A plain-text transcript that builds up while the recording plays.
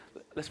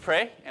Let's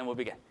pray and we'll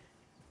begin.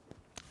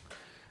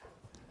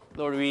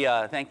 Lord, we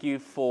thank you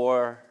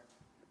for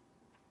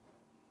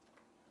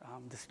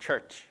this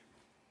church.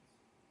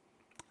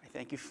 I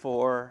thank you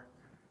for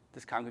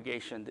this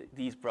congregation,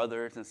 these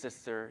brothers and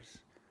sisters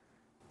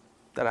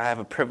that I have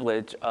a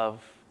privilege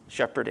of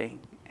shepherding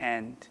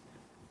and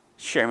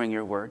sharing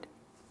your word.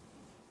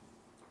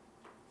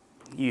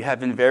 You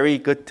have been very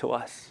good to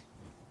us.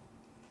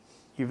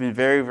 You've been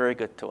very, very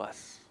good to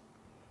us.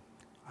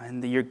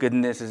 And your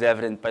goodness is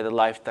evident by the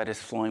life that is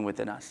flowing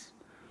within us.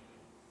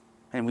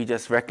 And we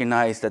just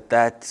recognize that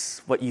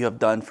that's what you have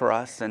done for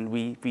us. And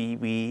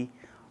we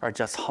are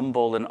just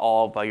humbled and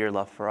awed by your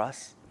love for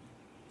us.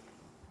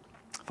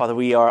 Father,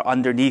 we are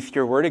underneath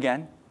your word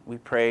again. We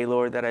pray,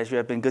 Lord, that as you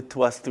have been good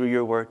to us through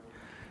your word,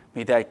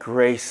 may that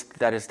grace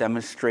that is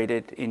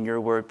demonstrated in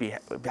your word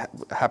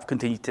have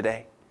continued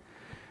today.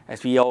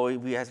 As we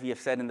have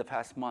said in the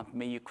past month,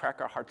 may you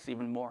crack our hearts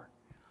even more.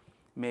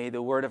 May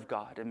the word of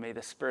God and may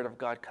the Spirit of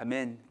God come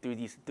in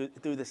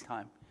through this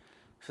time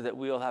so that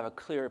we will have a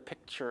clear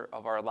picture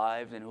of our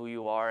lives and who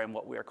you are and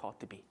what we are called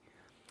to be.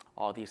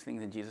 All these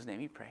things in Jesus' name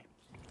we pray.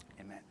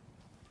 Amen.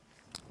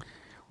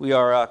 We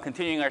are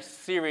continuing our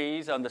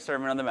series on the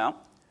Sermon on the Mount.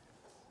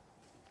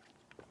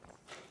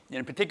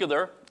 In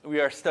particular, we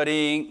are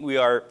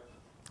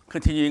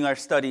continuing our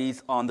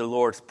studies on the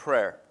Lord's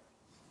Prayer.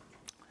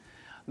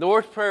 The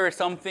Lord's Prayer is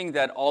something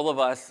that all of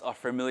us are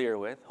familiar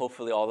with.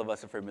 Hopefully all of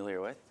us are familiar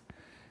with.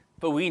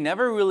 But we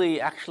never really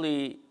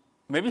actually,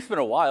 maybe it's been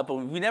a while, but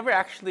we never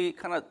actually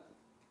kind of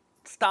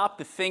stop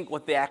to think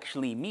what they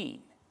actually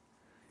mean,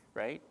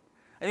 right?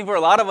 I think for a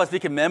lot of us, we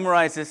can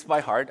memorize this by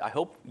heart. I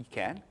hope you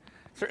can.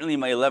 Certainly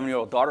my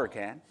 11-year-old daughter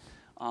can.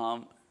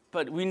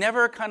 But we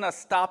never kind of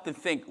stop to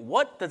think,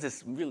 what does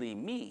this really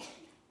mean?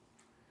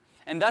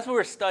 And that's what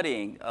we're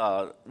studying.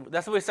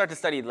 That's what we started to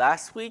study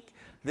last week,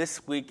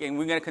 this week, and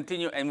we're going to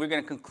continue, and we're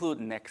going to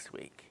conclude next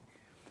week.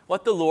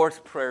 What the Lord's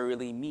Prayer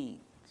really means.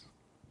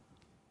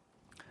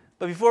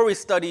 But before we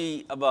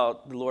study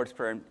about the Lord's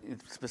Prayer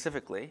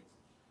specifically,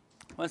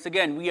 once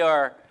again, we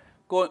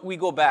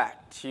go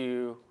back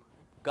to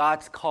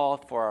God's call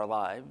for our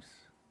lives.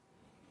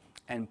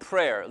 And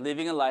prayer,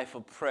 living a life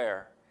of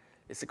prayer,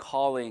 is the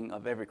calling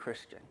of every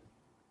Christian.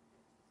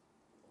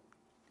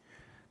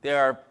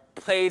 There are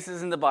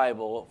places in the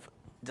Bible,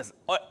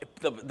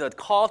 the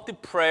call to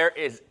prayer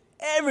is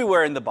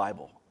everywhere in the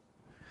Bible.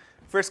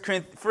 1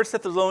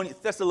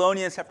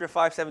 Thessalonians chapter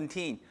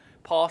 5:17,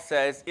 Paul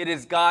says, "It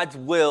is God's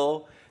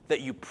will that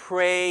you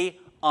pray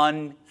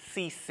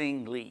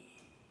unceasingly."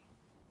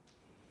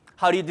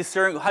 How do you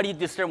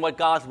discern what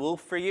God's will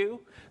for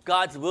you?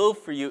 God's will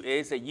for you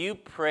is that you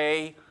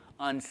pray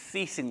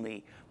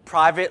unceasingly,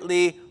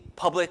 privately,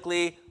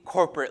 publicly,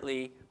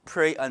 corporately,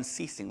 pray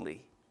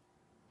unceasingly.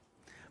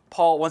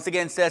 Paul once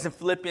again says in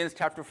Philippians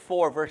chapter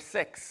 4, verse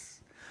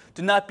 6,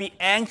 "Do not be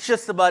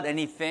anxious about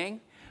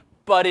anything,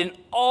 but in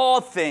all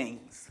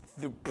things,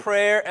 through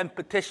prayer and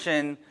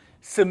petition,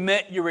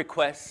 submit your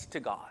requests to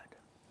God."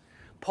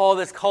 Paul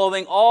is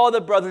calling all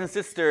the brothers and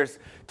sisters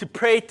to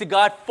pray to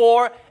God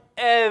for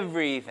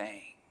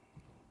everything.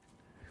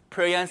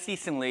 Pray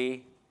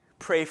unceasingly,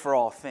 pray for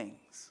all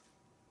things,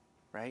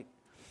 right?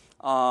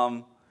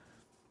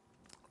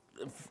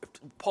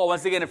 Paul,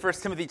 once again, in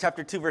 1 Timothy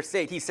chapter 2, verse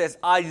 8, he says,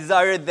 "I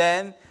desire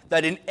then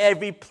that in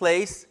every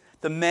place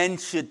the men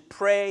should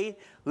pray,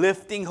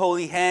 lifting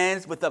holy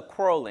hands without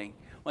quarreling."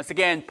 Once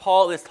again,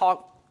 Paul is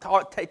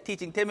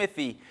teaching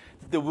Timothy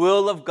that the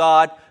will of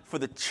God for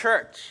the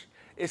church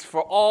is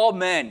for all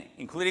men,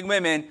 including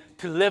women,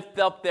 to lift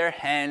up their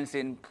hands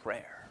in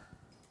prayer.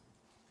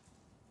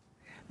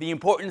 The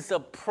importance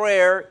of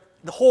prayer,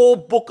 the whole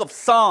book of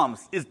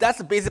Psalms,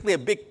 that's basically a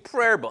big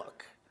prayer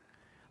book.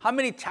 How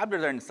many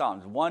chapters are in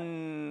Psalms?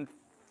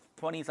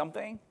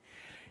 120-something?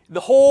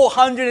 The whole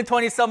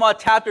 120 some odd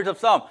chapters of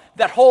Psalm,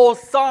 that whole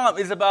Psalm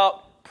is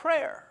about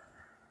prayer.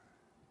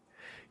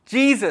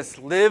 Jesus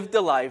lived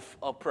a life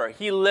of prayer.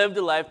 He lived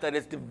a life that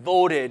is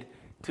devoted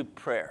to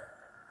prayer.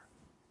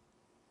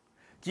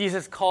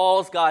 Jesus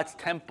calls God's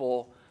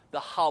temple the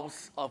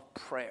house of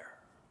prayer.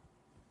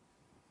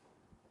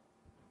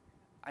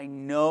 I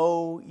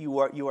know you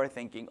are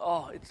thinking,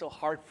 "Oh, it's so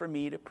hard for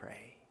me to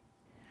pray.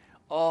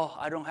 Oh,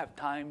 I don't have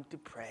time to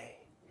pray.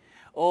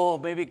 Oh,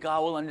 maybe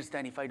God will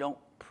understand if I don't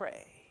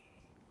pray."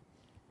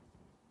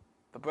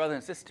 But brothers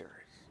and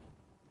sisters,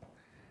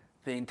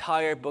 the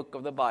entire book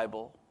of the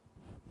Bible,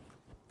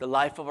 the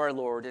life of our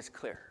Lord is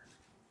clear.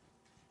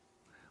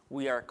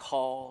 We are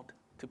called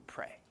to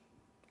pray.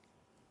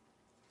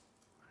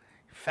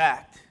 In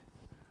fact,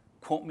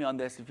 quote me on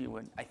this if you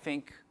would, I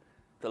think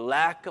the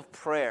lack of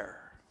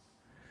prayer,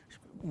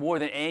 more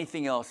than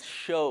anything else,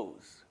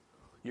 shows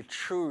your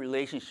true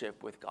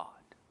relationship with God.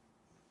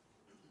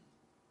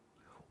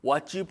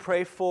 What you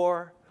pray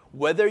for,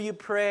 whether you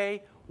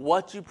pray,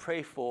 what you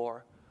pray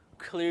for,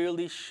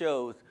 clearly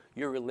shows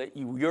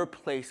your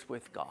place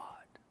with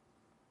God.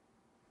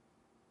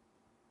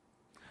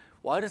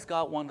 Why does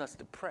God want us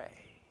to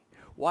pray?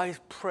 Why is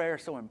prayer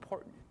so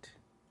important?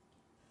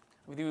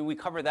 We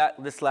covered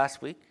this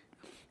last week.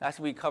 Last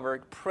week we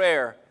covered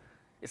prayer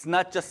It's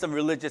not just some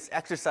religious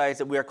exercise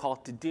that we are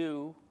called to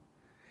do,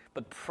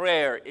 but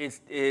prayer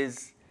is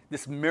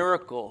this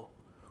miracle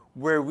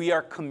where we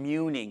are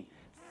communing,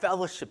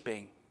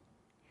 fellowshipping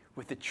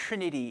with the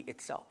Trinity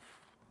itself.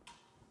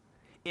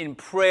 In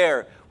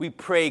prayer, we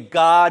pray to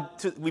God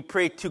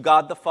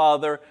the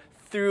Father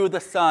through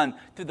the Son,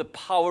 through the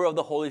power of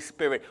the Holy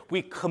Spirit.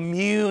 We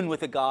commune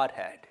with the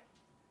Godhead.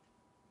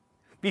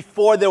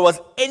 Before there was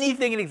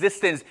anything in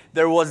existence,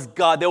 there was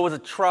God. There was a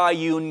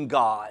triune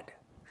God.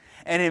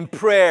 And in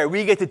prayer,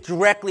 we get to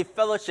directly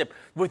fellowship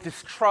with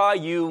this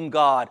triune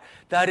God.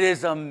 That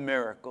is a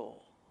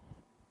miracle.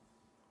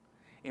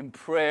 In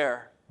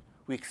prayer,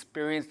 we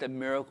experience the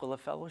miracle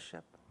of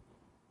fellowship.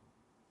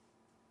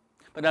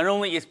 But not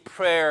only is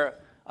prayer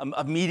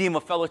a medium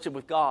of fellowship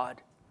with God,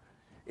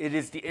 it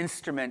is the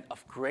instrument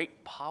of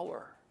great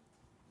power.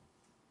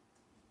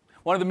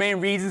 One of the main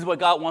reasons why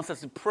God wants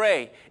us to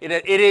pray, it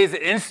is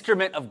an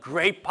instrument of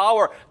great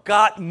power.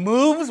 God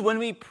moves when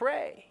we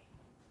pray.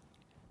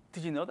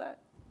 Did you know that?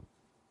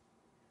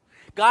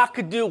 God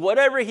could do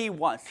whatever He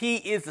wants. He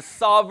is the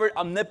sovereign,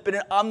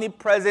 omnipotent,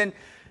 omnipresent,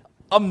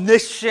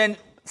 omniscient,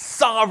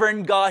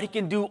 sovereign God. He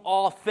can do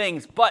all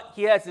things. But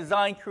He has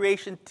designed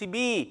creation to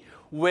be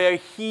where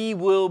He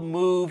will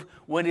move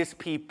when His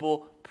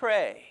people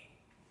pray.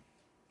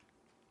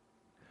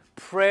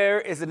 Prayer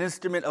is an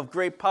instrument of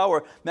great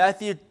power.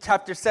 Matthew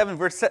chapter 7,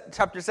 verse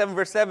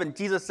 7,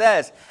 Jesus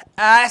says,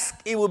 "Ask,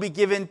 it will be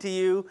given to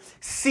you.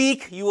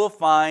 Seek, you will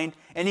find,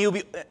 and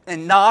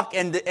knock,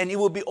 and it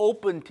will be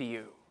open to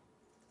you."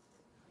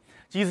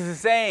 Jesus is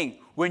saying,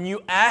 when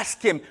you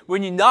ask Him,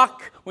 when you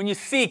knock, when you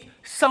seek,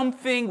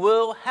 something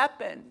will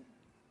happen.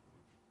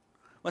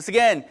 Once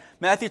again,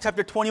 Matthew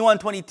chapter 21,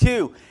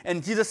 22,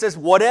 and Jesus says,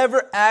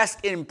 "Whatever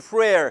ask in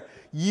prayer,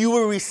 you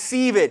will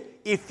receive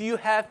it if you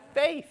have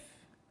faith."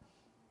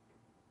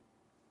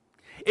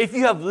 If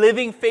you have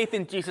living faith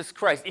in Jesus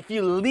Christ, if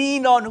you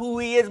lean on who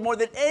He is more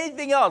than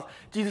anything else,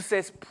 Jesus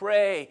says,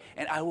 "Pray,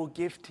 and I will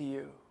give to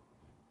you."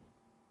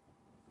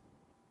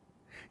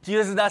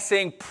 Jesus is not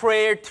saying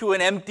pray to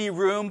an empty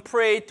room,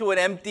 pray to an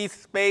empty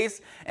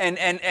space, and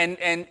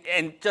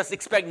just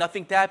expect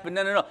nothing to happen.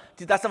 No.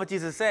 That's not what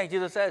Jesus is saying.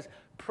 Jesus says,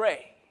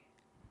 pray.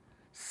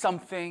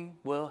 Something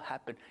will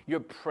happen.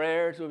 Your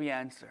prayers will be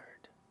answered.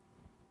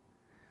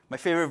 My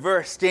favorite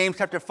verse, James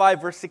chapter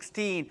 5, verse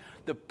 16.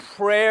 The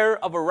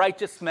prayer of a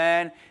righteous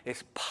man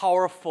is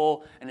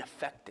powerful and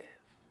effective.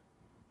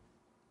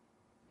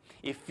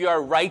 If you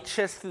are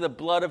righteous through the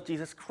blood of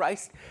Jesus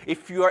Christ,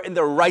 if you are in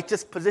the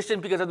righteous position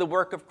because of the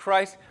work of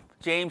Christ,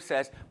 James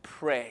says,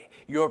 pray.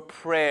 Your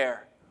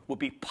prayer will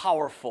be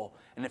powerful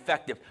and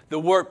effective. The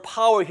word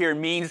power here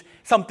means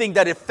something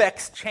that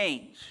affects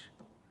change.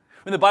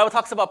 When the Bible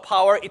talks about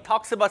power, it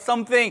talks about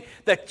something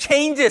that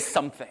changes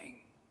something.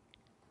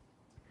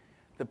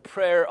 The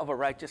prayer of a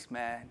righteous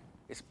man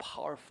is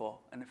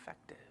powerful and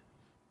effective.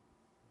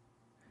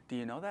 Do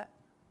you know that?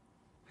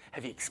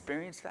 Have you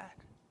experienced that?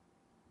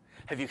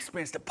 Have you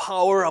experienced the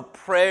power of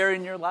prayer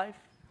in your life?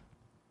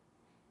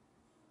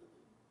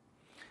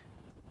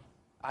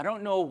 I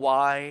don't know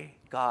why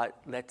God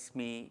lets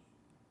me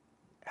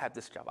have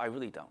this job. I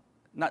really don't.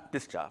 Not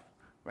this job,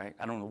 right?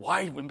 I don't know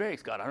why He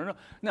embarrassed God. I don't know.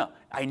 No,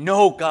 I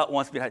know God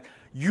wants me to have.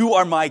 You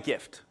are my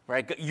gift,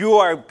 right? You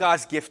are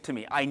God's gift to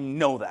me. I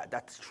know that.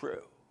 That's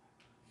true,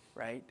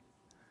 right?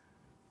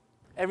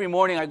 Every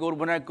morning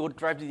when I go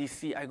drive to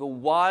DC, I go,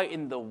 why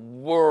in the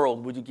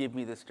world would you give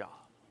me this job?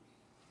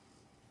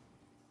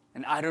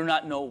 And I do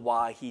not know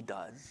why He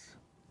does.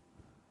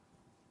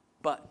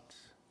 But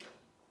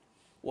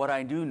what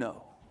I do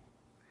know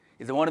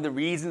is that one of the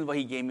reasons why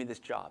He gave me this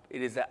job,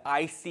 it is that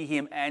I see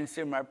Him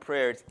answer my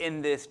prayers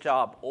in this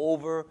job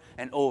over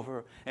and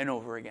over and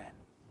over again.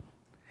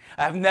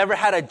 I've never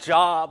had a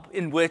job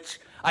in which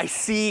I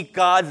see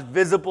God's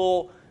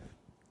visible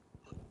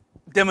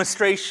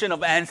demonstration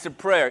of answered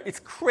prayer.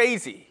 It's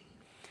crazy.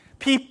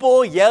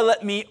 People yell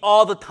at me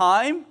all the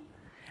time.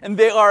 And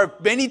there are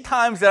many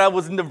times that I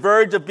was on the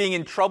verge of being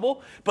in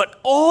trouble. But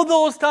all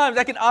those times,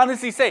 I can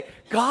honestly say,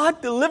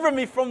 God delivered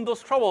me from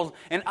those troubles.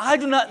 And I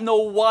do not know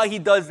why He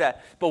does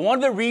that. But one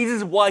of the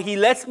reasons why He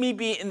lets me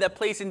be in that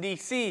place in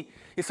D.C.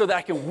 is so that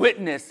I can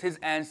witness His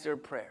answered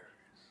prayers.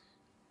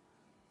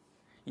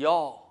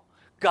 Y'all,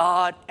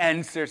 God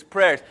answers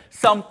prayers.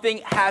 Something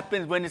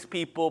happens when His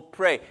people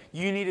pray.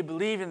 You need to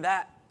believe in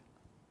that.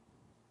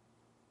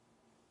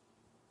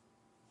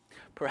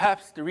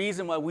 Perhaps the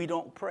reason why we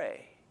don't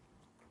pray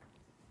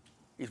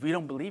is we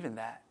don't believe in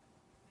that.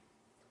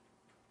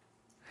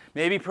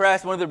 Maybe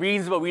perhaps one of the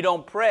reasons why we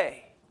don't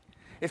pray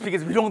is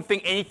because we don't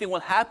think anything will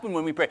happen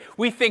when we pray.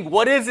 We think,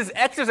 what is this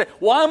exercise?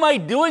 Why am I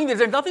doing this?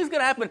 Nothing's going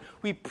to happen.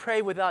 We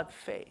pray without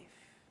faith.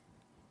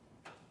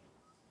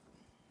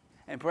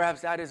 And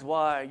perhaps that is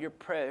why your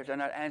prayers are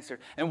not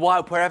answered. And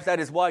perhaps that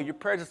is why your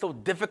prayers are so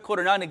difficult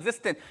or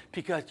non-existent,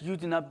 because you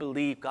do not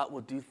believe God will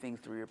do things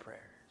through your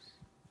prayers.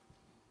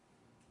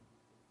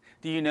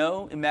 Do you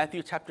know in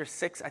Matthew chapter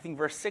 6, I think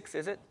verse 6,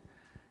 is it?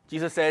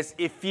 Jesus says,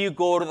 if you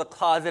go to the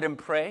closet and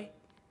pray,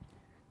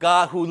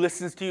 God who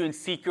listens to you in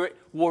secret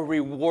will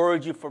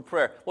reward you for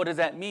prayer. What does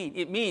that mean?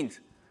 It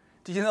means,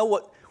 do you know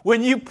what?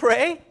 When you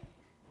pray,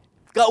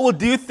 God will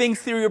do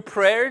things through your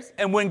prayers.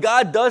 And when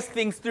God does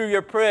things through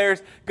your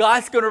prayers,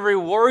 God's going to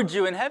reward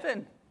you in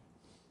heaven.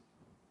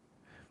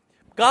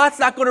 God's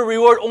not going to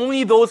reward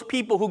only those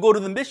people who go to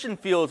the mission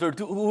fields or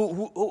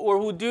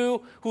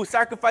who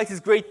sacrifices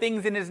great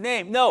things in His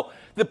name. No,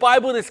 the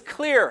Bible is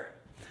clear.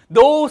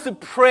 Those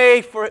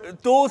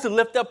who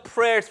lift up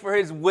prayers for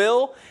His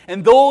will,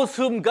 and those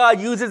whom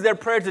God uses their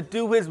prayers to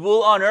do His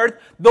will on earth,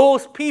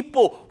 those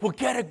people will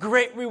get a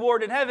great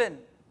reward in heaven.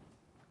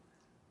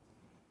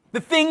 The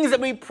things that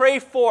we pray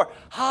for,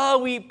 how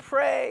we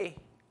pray,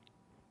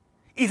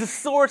 is a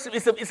source,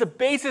 it's a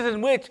basis in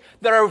which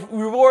that our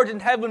rewards in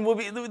heaven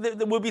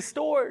will be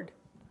stored.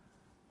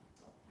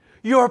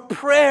 Your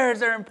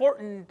prayers are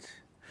important.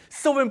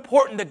 So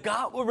important that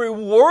God will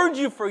reward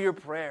you for your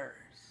prayers.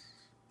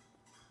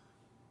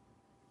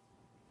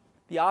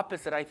 The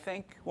opposite, I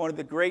think, one of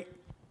the great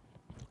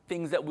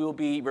things that we will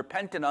be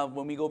repentant of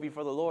when we go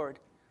before the Lord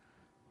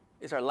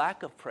is our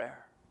lack of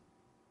prayer.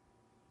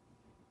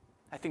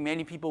 I think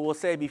many people will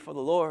say before the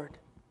Lord,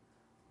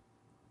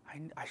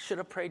 I should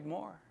have prayed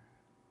more.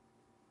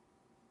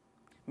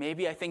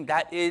 Maybe I think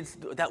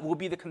that will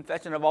be the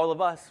confession of all of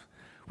us.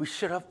 We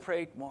should have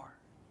prayed more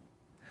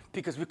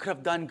because we could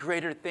have done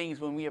greater things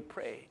when we have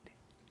prayed.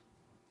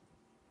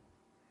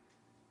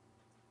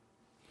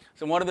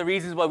 So one of the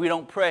reasons why we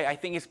don't pray, I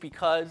think, is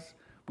because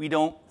we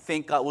don't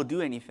think God will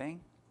do anything.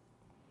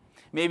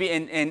 Maybe,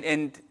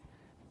 and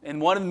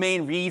one of the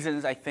main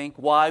reasons, I think,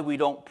 why we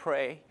don't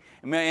pray,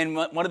 and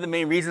one of the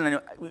main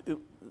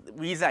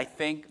reasons I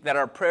think that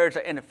our prayers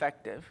are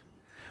ineffective,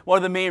 one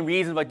of the main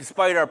reasons why,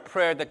 despite our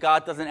prayer, that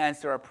God doesn't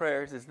answer our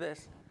prayers is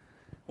this.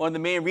 One of the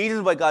main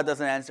reasons why God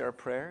doesn't answer our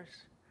prayers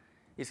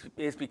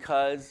is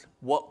because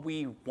what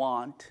we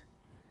want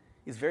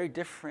is very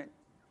different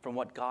from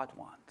what God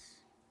wants.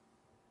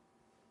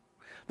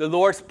 The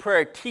Lord's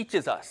Prayer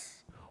teaches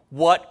us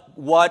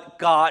what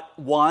God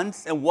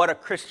wants and what a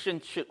Christian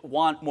should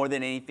want more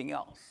than anything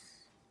else.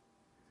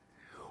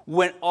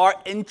 When our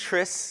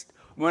interests,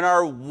 when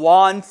our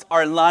wants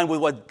are in line with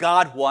what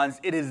God wants,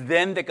 it is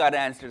then that God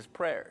answers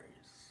prayers.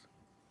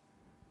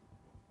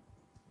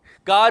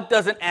 God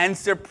doesn't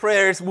answer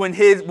prayers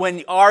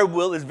when our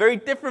will is very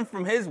different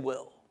from His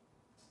will.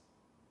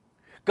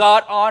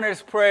 God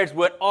honors prayers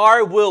when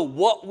our will,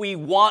 what we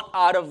want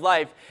out of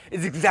life,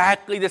 is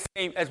exactly the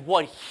same as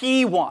what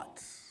He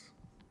wants.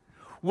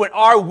 When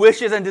our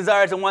wishes and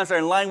desires and wants are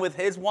in line with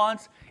His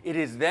wants, it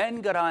is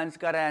then God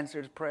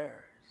answers prayers.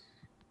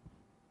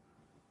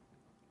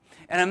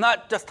 And I'm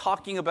not just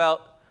talking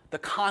about the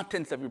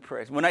contents of your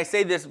prayers. When I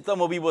say this,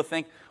 some people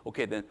think,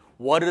 okay, then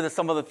what are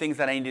some of the things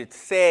that I need to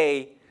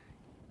say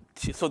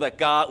so that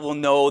God will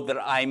know that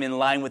I'm in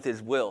line with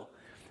His will?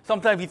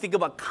 Sometimes you think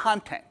about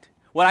content.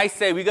 When I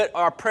say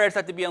our prayers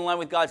have to be in line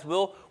with God's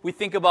will, we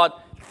think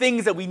about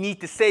things that we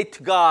need to say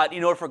to God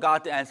in order for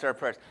God to answer our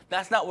prayers.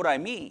 That's not what I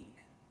mean.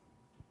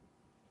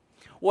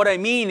 What I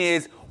mean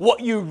is what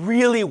you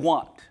really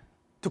want.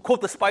 To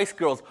quote the Spice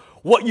Girls,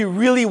 what you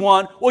really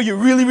want, what you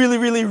really, really,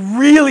 really,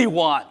 really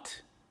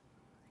want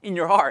in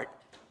your heart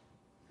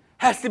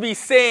has to be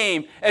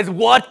same as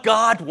what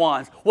God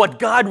wants, what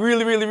God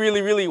really, really,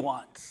 really, really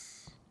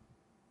wants.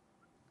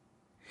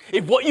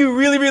 If what you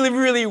really, really,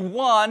 really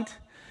want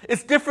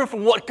is different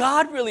from what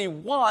God really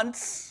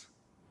wants,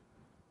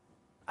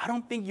 I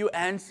don't think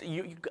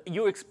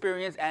you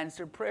experience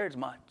answered prayers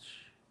much.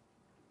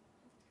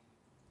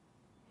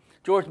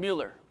 George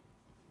Mueller,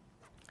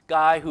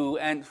 guy who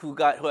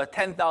had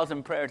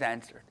 10,000 prayers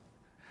answered.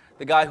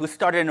 The guy who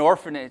started an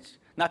orphanage,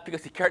 not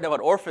because he cared about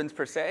orphans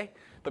per se,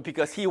 but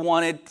because he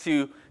wanted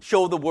to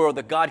show the world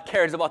that God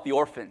cares about the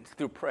orphans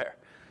through prayer.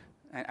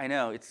 I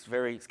know, it's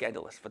very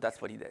scandalous, but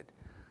that's what he did.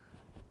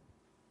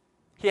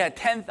 He had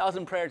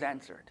 10,000 prayers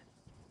answered.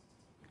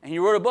 And he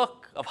wrote a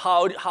book of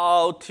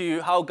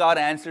how God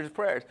answers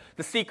prayers.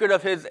 The secret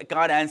of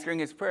God answering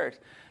His prayers.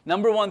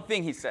 Number one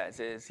thing he says,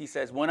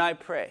 when I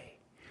pray,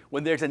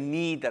 when there's a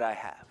need that I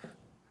have,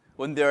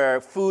 when there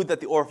are food that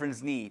the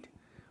orphans need,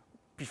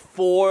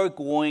 before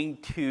going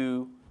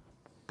to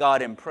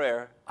God in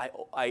prayer,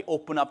 I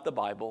open up the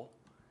Bible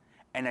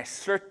and I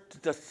search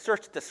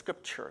the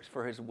scriptures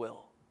for His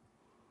will.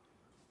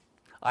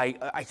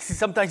 I see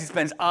sometimes he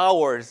spends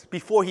hours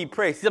before he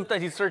prays.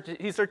 Sometimes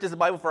he searches the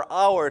Bible for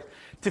hours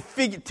to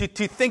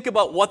think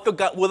about what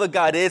the will of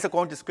God is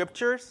according to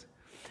scriptures,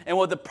 and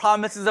what the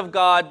promises of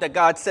God that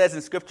God says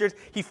in scriptures.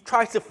 He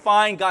tries to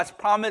find God's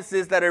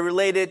promises that are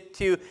related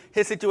to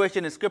his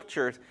situation in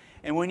scriptures.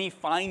 And when he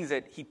finds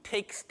it, he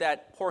takes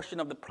that portion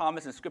of the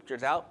promise in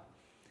scriptures out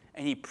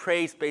and he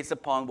prays based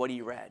upon what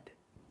he read.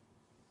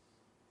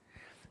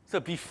 So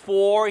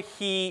before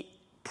he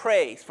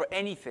prays for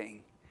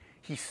anything,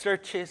 he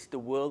searches the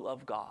will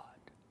of God.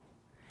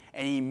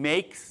 And he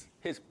makes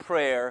his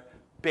prayer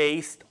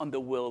based on the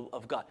will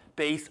of God,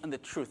 based on the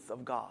truth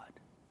of God.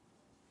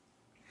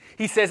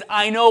 He says,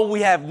 I know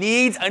we have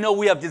needs, I know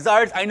we have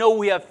desires, I know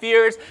we have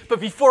fears, but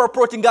before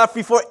approaching God,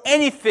 before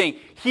anything,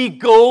 he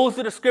goes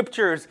to the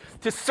scriptures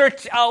to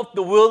search out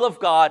the will of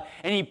God,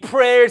 and he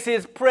prays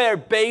his prayer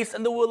based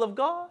on the will of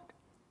God.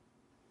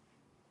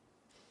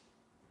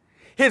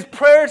 His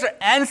prayers are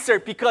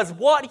answered because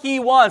what he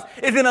wants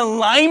is in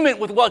alignment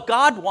with what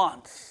God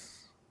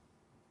wants.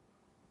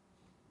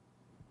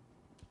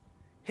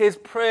 His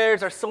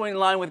prayers are so in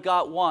line with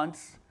God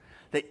wants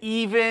that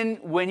even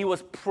when he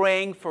was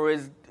praying for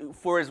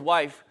his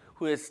wife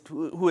who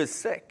is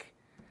sick,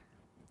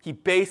 he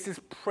based his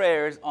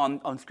prayers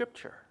on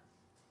Scripture.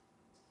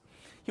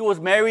 He was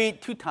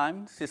married 2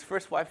 times. His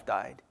first wife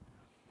died,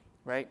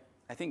 right?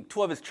 I think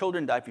 2 of his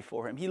children died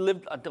before him. He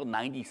lived until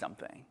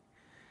 90-something.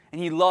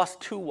 And he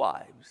lost 2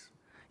 wives.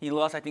 He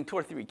lost, I think, 2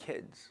 or 3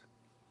 kids.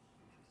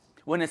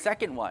 When his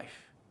second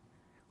wife,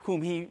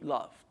 whom he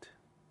loved,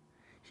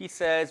 he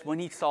says when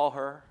he saw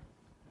her,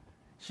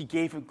 she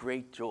gave him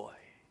great joy.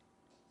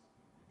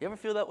 You ever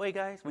feel that way,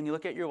 guys? When you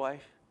look at your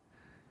wife,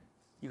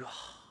 you,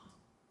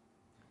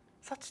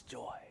 such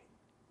joy.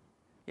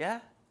 Yeah?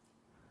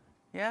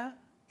 Yeah?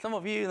 Some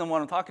of you know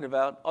what I'm talking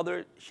about.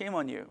 Other, shame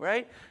on you,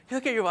 right? You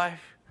look at your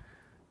wife.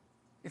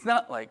 It's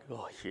not like,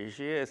 oh, here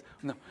she is.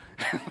 No.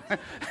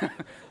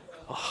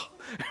 Oh.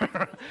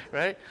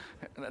 Right?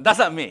 That's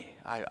not me.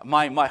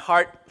 My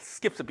heart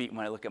skips a beat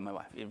when I look at my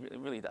wife. It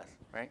really does,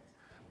 right?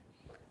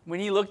 When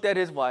he looked at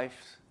his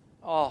wife,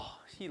 oh,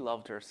 he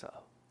loved her so.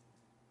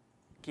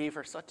 Gave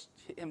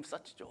him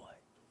such joy.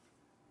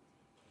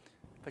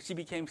 But she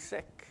became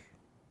sick,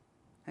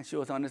 and she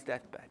was on his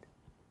deathbed.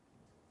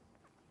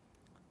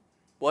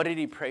 What did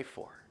he pray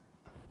for?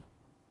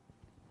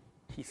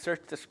 He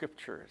searched the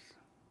scriptures,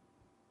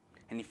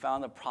 and he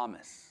found a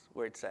promise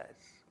where it says,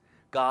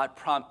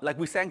 like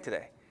we sang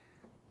today,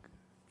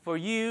 for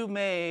you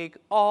make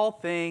all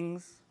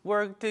things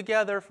work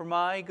together for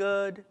my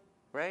good,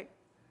 right?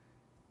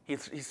 He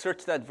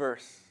searched that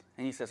verse,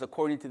 and he says,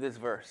 according to this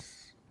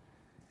verse,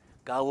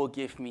 God will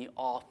give me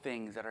all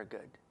things that are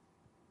good.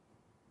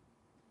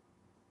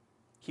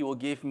 He will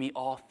give me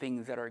all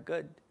things that are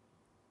good.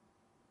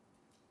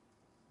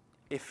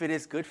 If it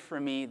is good for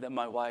me that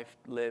my wife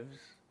lives,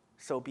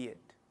 so be it.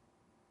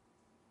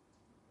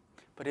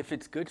 But if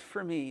it's good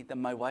for me that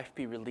my wife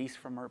be released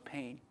from her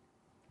pain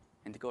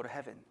and to go to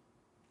heaven,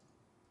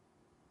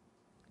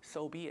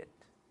 so be it.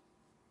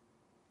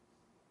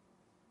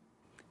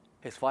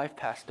 His wife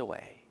passed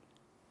away,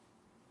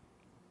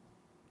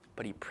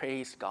 but he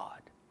praised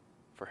God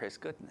for his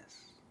goodness.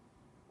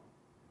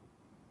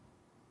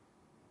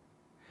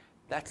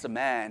 That's a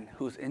man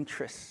whose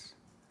interests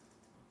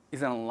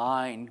is in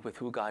line with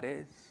who God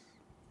is.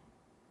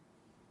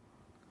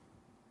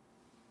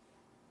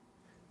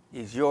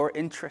 Is your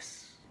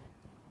interest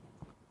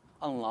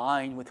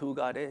aligned with who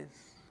God is?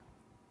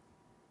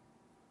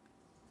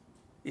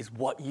 Is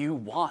what you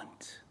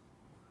want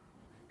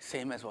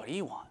same as what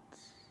he wants?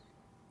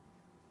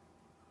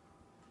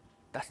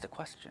 That's the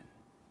question.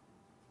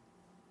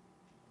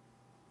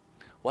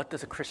 What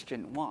does a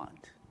Christian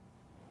want?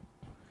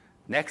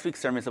 Next week's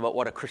sermon is about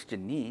what a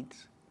Christian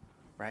needs,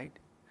 right?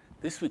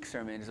 This week's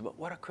sermon is about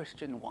what a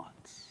Christian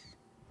wants.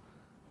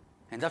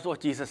 And that's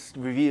what Jesus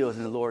reveals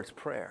in the Lord's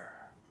Prayer.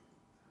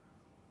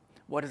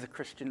 What does a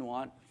Christian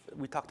want?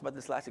 We talked about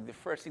this last week. The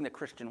first thing that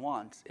Christian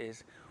wants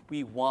is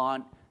we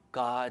want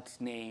God's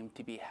name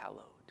to be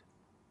hallowed.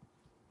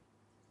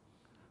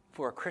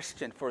 For a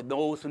Christian, for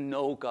those who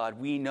know God,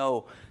 we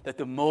know that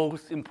the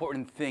most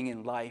important thing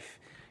in life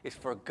is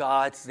for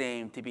God's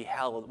name to be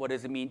hallowed. What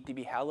does it mean to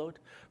be hallowed?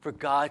 For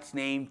God's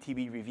name to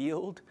be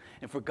revealed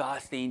and for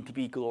God's name to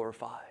be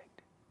glorified.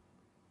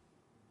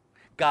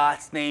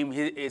 God's name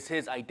is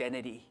his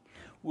identity.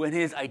 When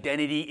his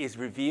identity is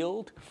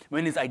revealed,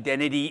 when his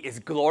identity is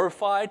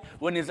glorified,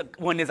 when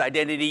his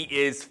identity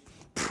is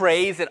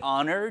praised and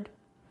honored,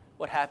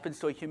 what happens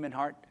to a human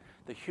heart?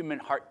 The human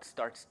heart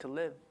starts to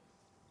live.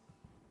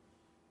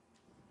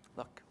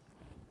 Look,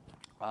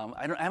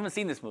 I haven't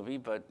seen this movie,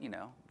 but,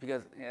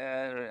 because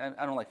I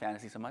don't like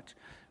fantasy so much,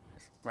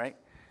 right?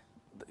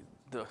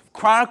 The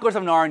Chronicles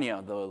of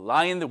Narnia, The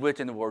Lion, the Witch,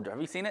 and the Wardrobe.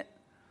 Have you seen it?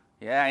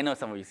 Yeah, I know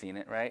some of you seen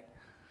it, right?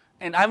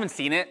 And I haven't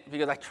seen it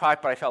because I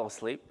tried, but I fell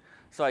asleep.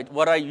 So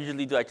what I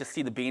usually do, I just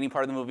see the beginning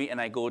part of the movie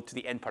and I go to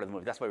the end part of the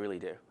movie. That's what I really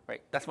do,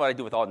 right? That's what I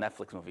do with all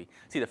Netflix movies.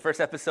 See the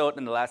first episode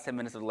and the last 10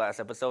 minutes of the last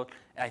episode,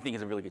 and I think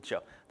it's a really good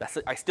show.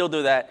 I still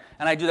do that,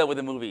 and I do that with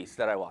the movies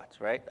that I watch,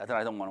 right? That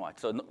I don't want to watch.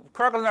 So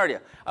Chronicles of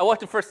Narnia, I watched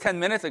the first 10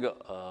 minutes, I go,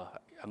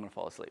 I'm going to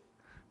fall asleep.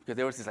 Because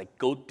there was this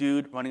goat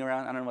dude running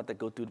around. I don't know what that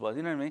goat dude was,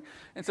 you know what I mean?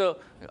 And so,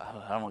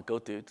 I don't want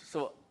goat dude.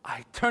 So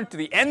I turned to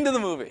the end of the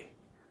movie.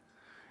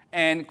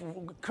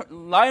 And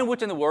Lion,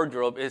 Witch, and the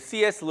Wardrobe is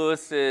C.S.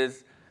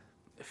 Lewis's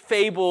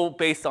fable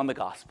based on the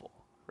gospel,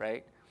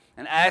 right?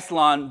 And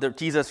Aslan, the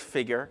Jesus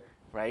figure,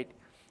 right?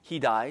 He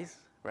dies,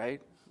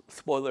 right?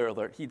 Spoiler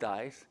alert, he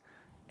dies.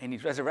 And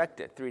he's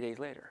resurrected 3 days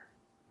later.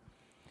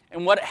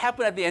 And what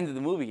happened at the end of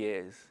the movie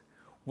is,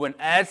 when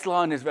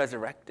Aslan is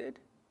resurrected,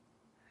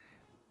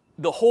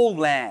 the whole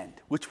land,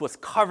 which was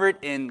covered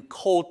in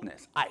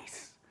coldness,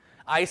 ice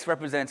Ice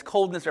represents,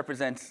 coldness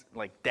represents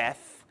like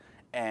death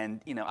and,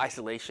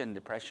 isolation,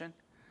 depression.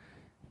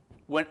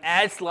 When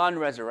Aslan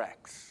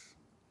resurrects,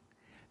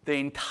 the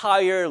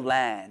entire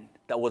land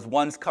that was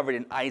once covered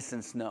in ice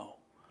and snow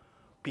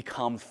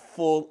becomes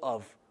full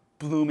of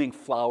blooming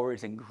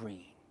flowers and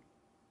green.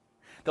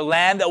 The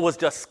land that was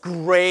just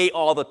gray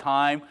all the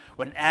time,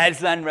 when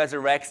Aslan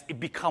resurrects,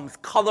 it becomes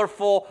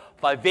colorful,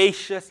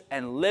 vivacious,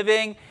 and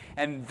living.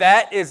 And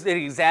that is an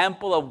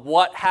example of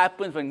what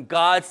happens when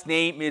God's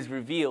name is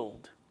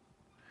revealed.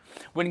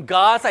 When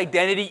God's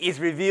identity is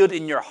revealed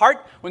in your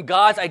heart, when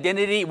God's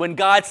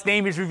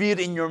name is revealed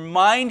in your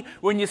mind,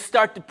 when you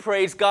start to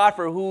praise God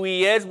for who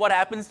He is, what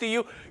happens to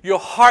you? Your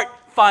heart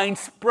finds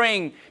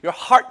spring. Your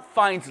heart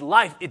finds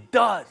life. It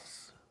does.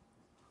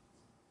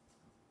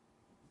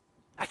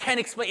 I can't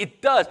explain.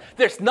 It does.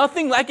 There's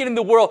nothing like it in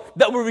the world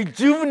that will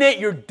rejuvenate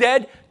your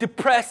dead,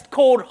 depressed,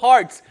 cold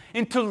hearts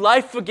into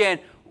life again.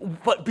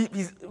 But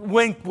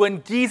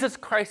when Jesus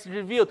Christ is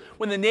revealed,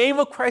 when the name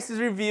of Christ is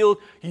revealed,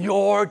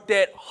 your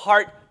dead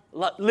heart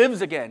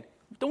lives again.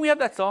 Don't we have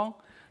that song?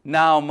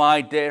 Now my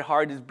dead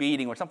heart is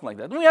beating, or something like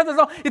that. Don't we have that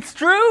song? It's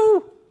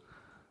true.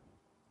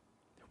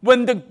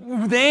 When the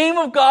name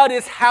of God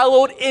is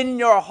hallowed in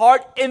your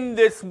heart, in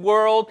this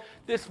world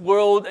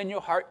and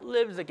your heart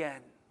lives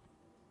again.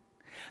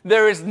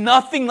 There is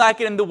nothing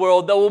like it in the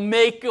world that will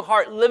make your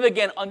heart live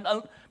again.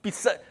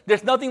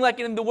 There's nothing like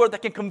it in the world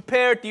that can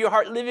compare to your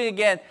heart living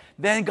again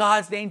than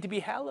God's name to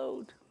be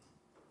hallowed.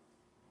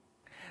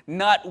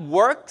 Not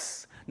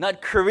works,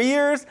 not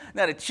careers,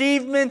 not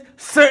achievement,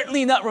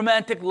 certainly not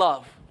romantic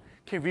love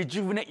can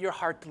rejuvenate your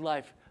heart to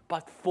life,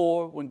 but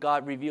for when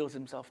God reveals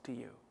Himself to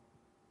you.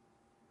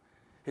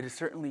 It is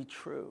certainly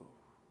true.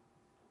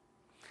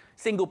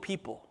 Single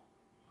people.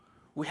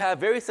 We have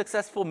very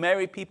successful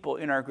married people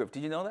in our group.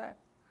 Did you know that?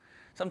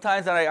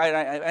 Sometimes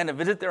I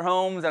visit their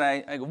homes and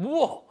I go,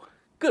 whoa,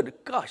 good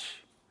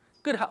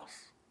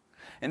house.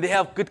 And they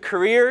have good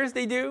careers,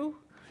 they do.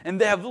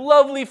 And they have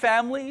lovely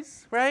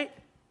families, right?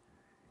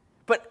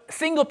 But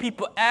single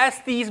people,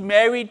 ask these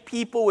married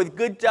people with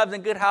good jobs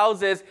and good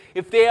houses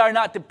if they are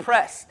not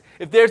depressed,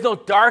 if there's no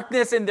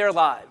darkness in their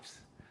lives.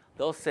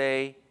 They'll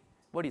say,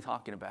 what are you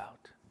talking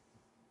about?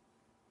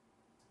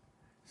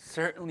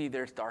 Certainly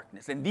there's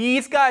darkness. And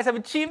these guys have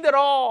achieved it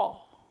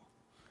all.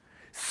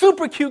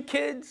 Super cute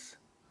kids.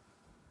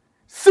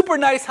 Super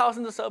nice house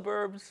in the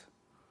suburbs.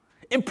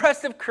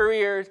 Impressive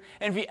careers.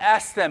 And if you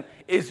ask them,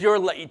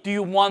 do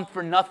you want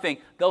for nothing?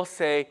 They'll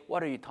say,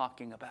 what are you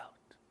talking about?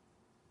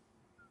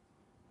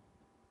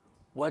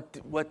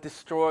 What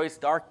destroys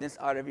darkness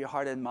out of your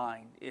heart and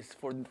mind is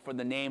for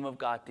the name of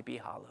God to be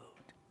hallowed.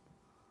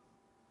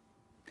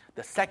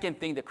 The second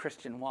thing the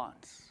Christian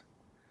wants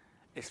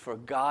is for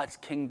God's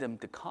kingdom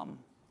to come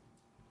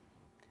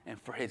and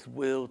for His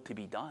will to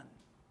be done.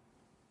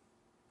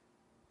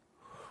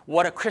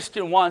 What a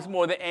Christian wants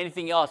more than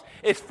anything else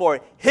is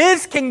for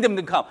His kingdom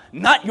to come,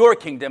 not your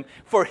kingdom,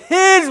 for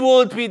His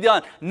will to be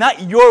done,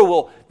 not your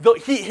will. Though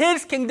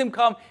His kingdom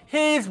come,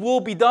 His will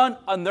be done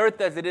on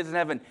earth as it is in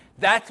heaven.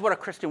 That's what a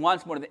Christian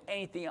wants more than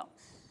anything else.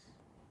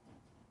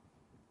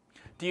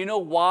 Do you know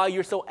why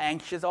you're so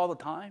anxious all the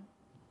time?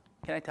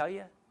 Can I tell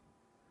you?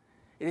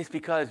 It is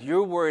because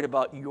you're worried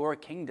about your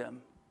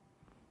kingdom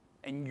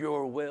and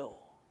your will.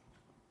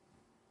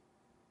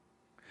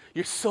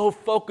 You're so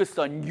focused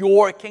on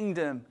your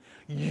kingdom,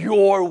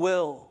 your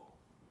will,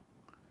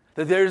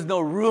 that there is no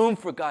room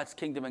for God's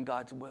kingdom and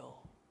God's will.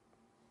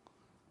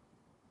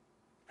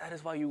 That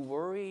is why you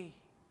worry.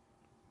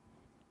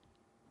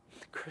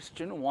 The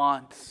Christian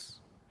wants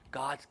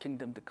God's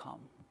kingdom to come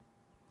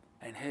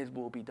and His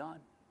will be done.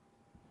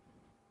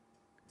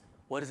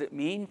 What does it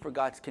mean for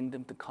God's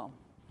kingdom to come?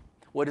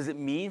 What does it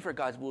mean for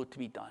God's will to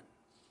be done?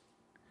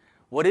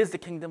 What is the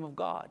kingdom of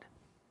God?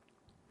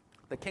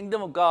 The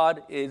kingdom of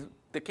God is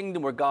the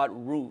kingdom where God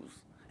rules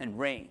and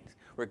reigns,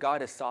 where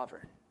God is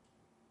sovereign.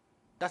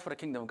 That's what a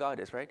kingdom of God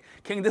is, right?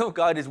 Kingdom of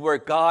God is where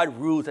God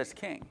rules as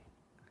king.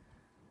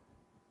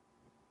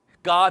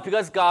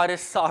 Because God is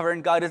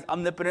sovereign, God is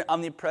omnipotent,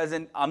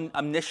 omnipresent,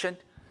 omniscient,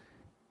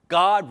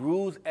 God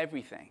rules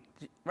everything,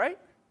 right?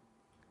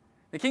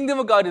 The kingdom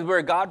of God is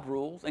where God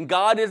rules, and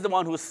God is the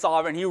one who is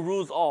sovereign. He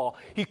rules all.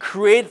 He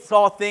creates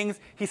all things.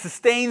 He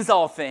sustains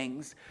all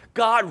things.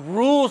 God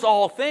rules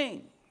all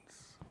things.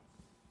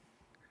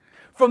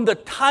 From the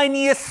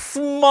tiniest,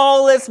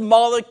 smallest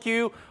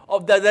molecule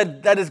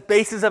that is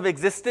basis of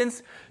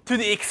existence to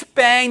the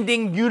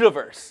expanding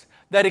universe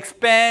that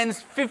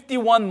expands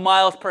 51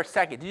 miles per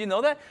second. Did you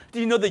know that? Did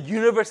you know the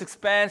universe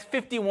expands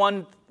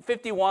 51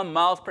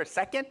 miles per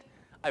second?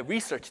 I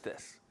researched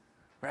this,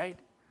 right?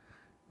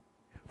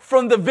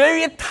 From the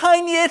very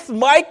tiniest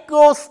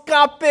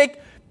microscopic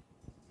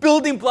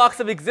building blocks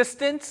of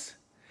existence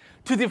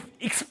to the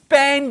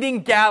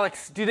expanding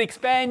galaxy, to the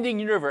expanding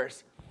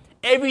universe,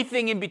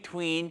 everything in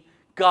between,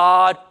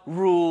 God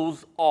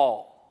rules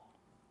all.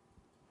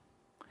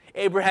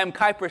 Abraham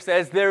Kuyper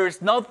says, there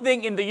is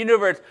nothing in the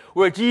universe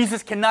where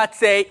Jesus cannot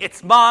say,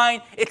 it's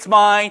mine, it's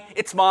mine,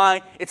 it's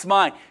mine, it's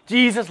mine.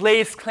 Jesus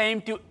lays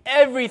claim to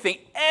everything.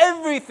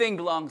 Everything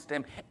belongs to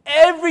him.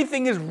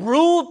 Everything is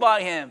ruled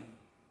by him.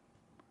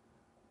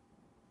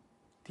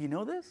 Do you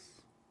know this?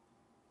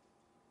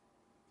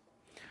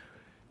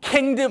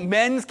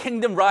 Men's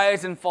kingdom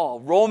rise and fall.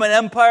 Roman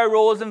Empire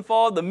rose and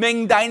fall. The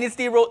Ming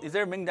Dynasty rose. Is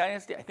there a Ming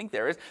Dynasty? I think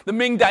there is. The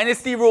Ming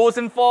Dynasty rose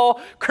and fall.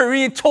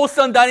 Korean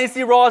Chosun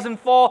Dynasty rose and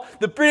fall.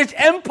 The British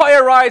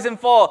Empire rise and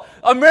fall.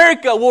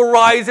 America will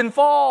rise and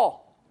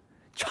fall.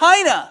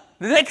 China,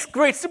 the next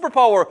great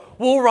superpower,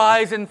 will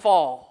rise and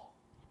fall.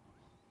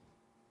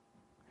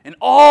 And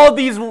all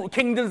these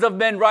kingdoms of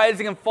men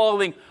rising and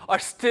falling are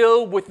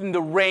still within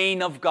the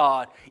reign of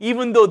God.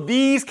 Even though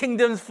these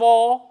kingdoms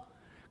fall,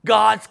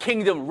 God's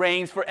kingdom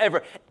reigns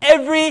forever.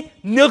 Every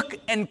nook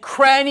and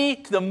cranny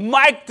to the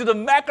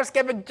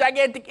macroscopic,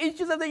 gigantic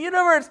issues of the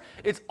universe,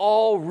 it's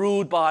all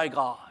ruled by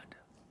God.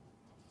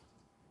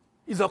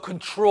 It's all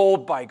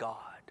controlled by God.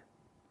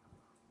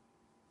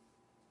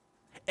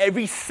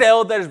 Every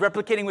cell that is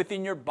replicating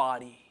within your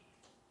body,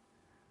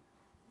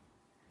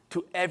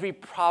 to every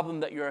problem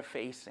that you're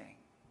facing,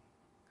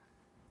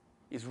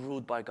 is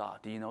ruled by God.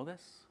 Do you know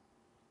this?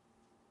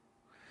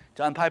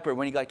 John Piper,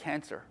 when he got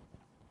cancer,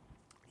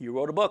 he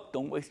wrote a book,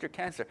 Don't Waste Your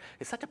Cancer.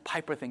 It's such a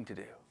Piper thing to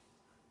do,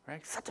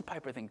 right? Such a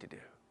Piper thing to do.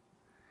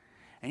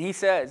 And he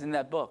says in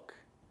that book,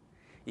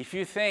 if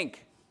you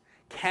think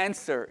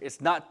cancer is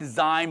not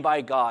designed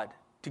by God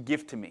to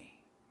give to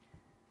me,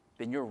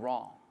 then you're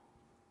wrong.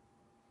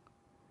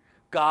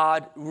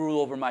 God ruled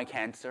over my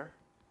cancer.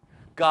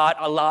 God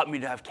allowed me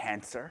to have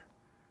cancer.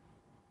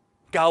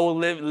 God will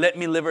let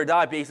me live or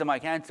die based on my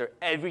cancer.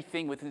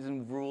 Everything within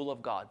the rule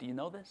of God. Do you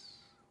know this?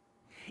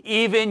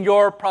 Even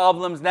your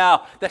problems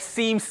now that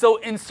seem so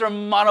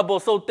insurmountable,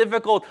 so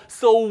difficult,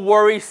 so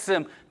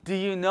worrisome, do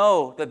you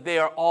know that they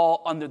are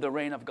all under the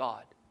reign of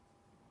God?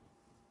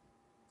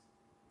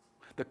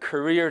 The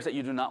careers that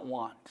you do not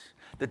want,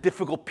 the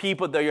difficult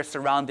people that you're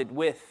surrounded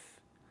with,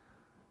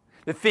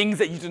 the things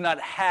that you do not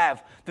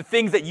have, the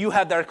things that you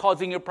have that are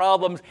causing you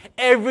problems,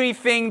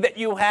 everything that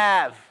you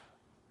have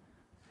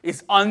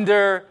is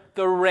under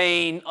the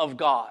reign of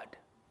God.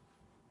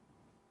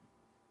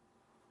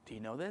 Do you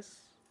know this?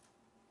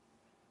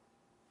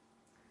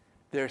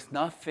 There's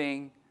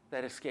nothing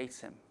that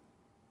escapes him.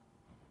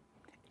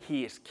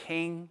 He is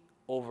king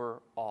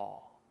over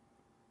all.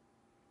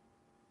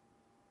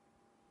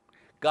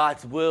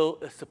 God's will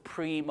is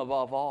supreme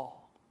above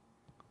all.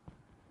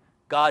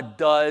 God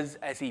does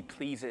as he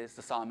pleases,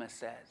 the psalmist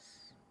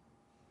says.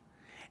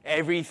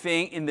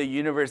 Everything in the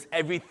universe,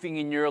 everything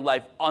in your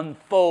life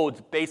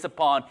unfolds based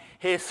upon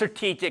his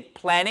strategic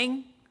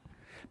planning,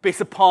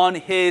 based upon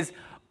his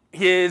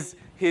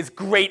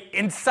great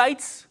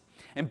insights,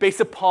 and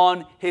based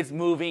upon his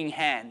moving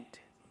hand.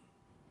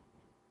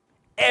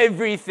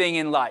 Everything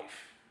in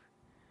life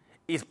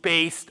is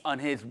based on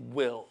his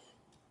will.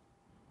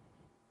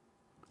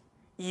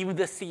 Even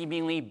the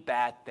seemingly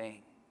bad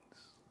things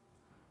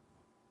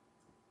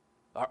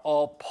are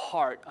all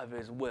part of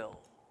his will.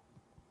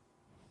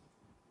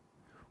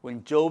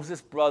 When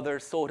Joseph's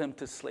brothers sold him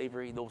to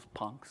slavery, those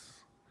punks,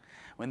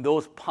 when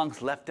those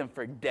punks left him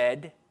for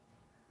dead,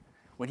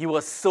 when he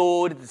was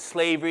sold to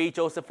slavery,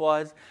 Joseph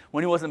was,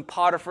 when he was in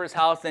Potiphar's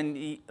house and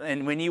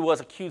when he was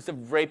accused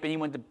of rape and he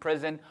went to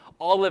prison,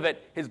 all of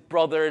it, his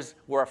brothers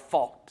were at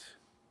fault.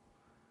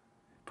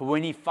 But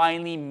when he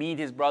finally met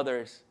his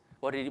brothers,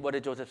 what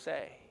did Joseph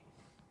say?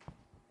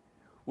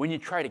 When you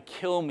try to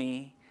kill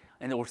me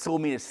and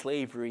sold me to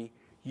slavery,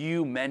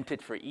 you meant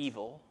it for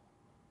evil.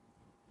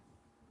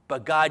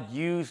 But God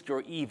used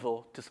your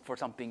evil for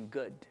something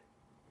good.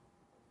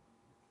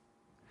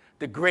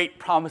 The great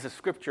promise of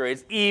Scripture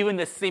is even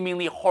the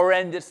seemingly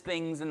horrendous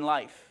things in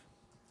life,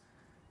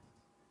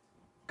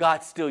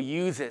 God still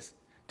uses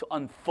to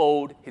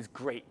unfold his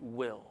great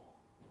will.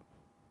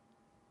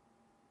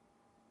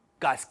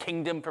 God's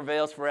kingdom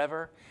prevails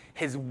forever.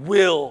 His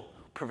will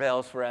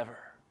prevails forever.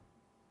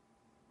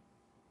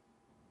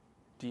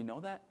 Do you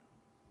know that?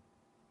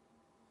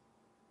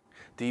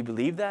 Do you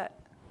believe that?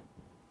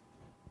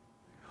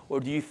 Or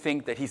do you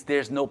think that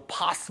there's no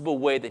possible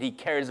way that he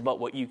cares about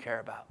what you care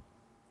about?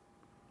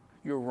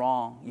 You're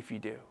wrong if you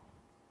do.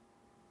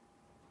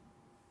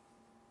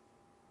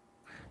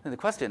 And the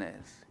question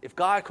is, if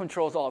God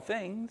controls all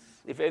things,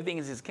 if everything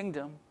is his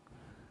kingdom,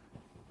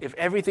 if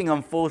everything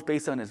unfolds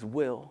based on his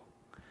will,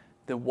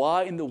 then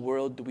why in the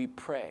world do we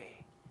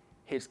pray,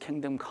 his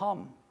kingdom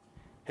come,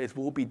 his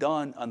will be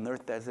done on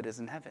earth as it is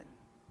in heaven?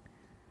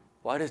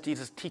 Why does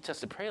Jesus teach us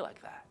to pray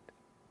like that?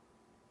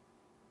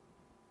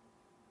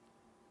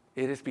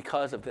 It is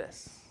because of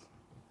this.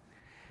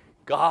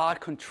 God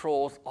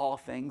controls all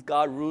things.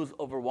 God rules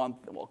over one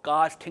thing. Well,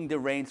 God's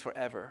kingdom reigns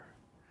forever.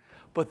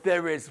 But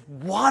there is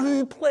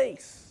one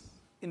place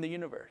in the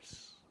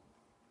universe.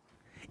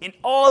 In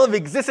all of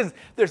existence,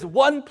 there's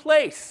one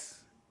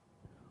place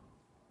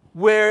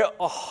where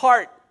a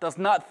heart does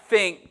not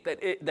think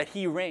that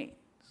he reigns.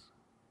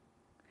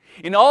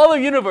 In all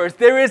the universe,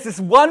 there is this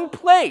one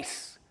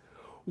place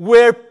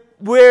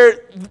where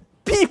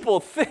people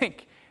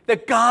think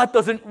that God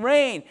doesn't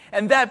reign,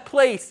 and that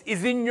place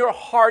is in your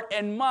heart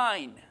and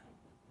mind.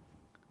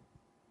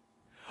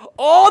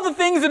 All the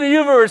things in the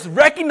universe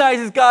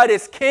recognizes God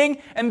as king,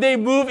 and they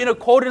move in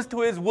accordance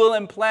to his will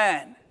and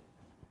plan.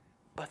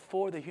 But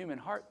for the human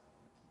heart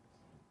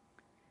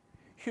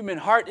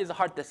is a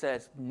heart that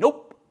says,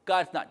 nope,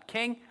 God's not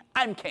king,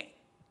 I'm king.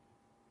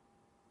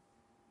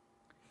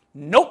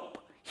 Nope,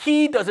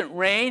 he doesn't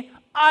reign,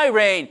 I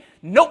reign.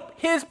 Nope,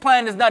 his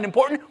plan is not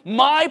important,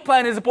 my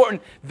plan is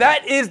important.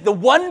 That is the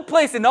one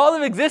place in all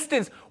of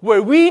existence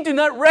where we do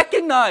not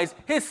recognize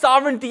his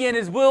sovereignty and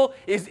his will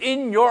is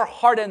in your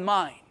heart and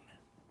mind.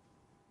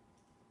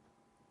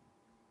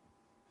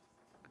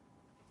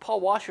 Paul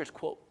Washer's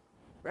quote,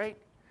 right?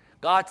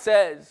 God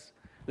says,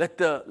 let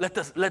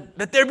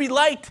there be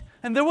light,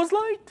 and there was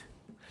light.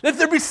 Let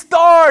there be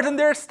stars, and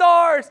there are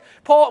stars.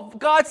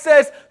 God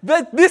says,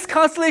 let this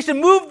constellation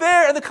move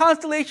there, and the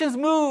constellations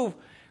move.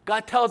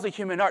 God tells the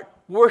human heart,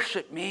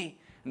 worship me.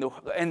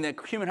 And the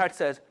human heart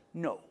says,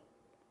 no.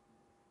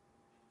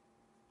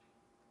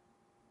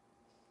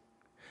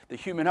 The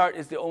human heart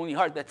is the only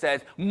heart that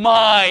says,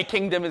 my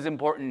kingdom is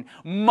important.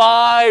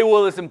 My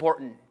will is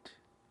important.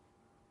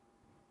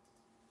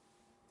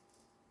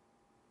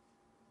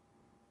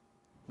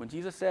 When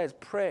Jesus says,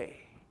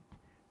 pray,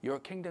 your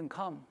kingdom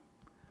come,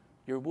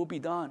 your will be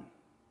done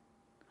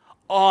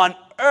on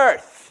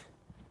earth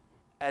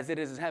as it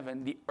is in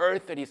heaven, the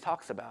earth that he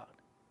talks about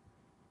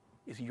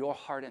is your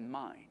heart and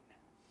mind.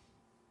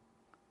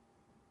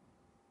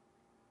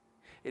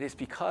 It is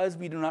because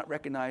we do not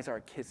recognize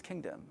his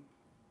kingdom.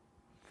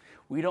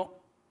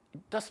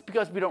 Just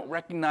because we don't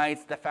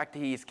recognize the fact that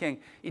he is king,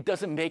 it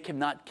doesn't make him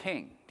not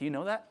king. Do you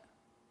know that?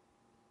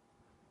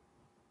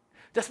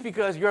 Just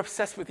because you're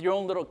obsessed with your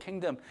own little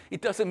kingdom,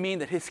 it doesn't mean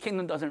that his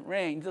kingdom doesn't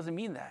reign. It doesn't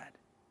mean that.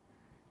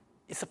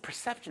 It's a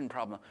perception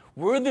problem.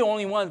 We're the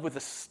only ones with a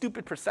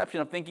stupid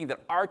perception of thinking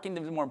that our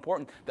kingdom is more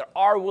important, that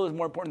our will is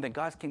more important than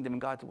God's kingdom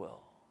and God's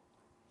will.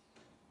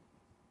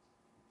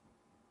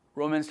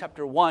 Romans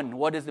chapter 1,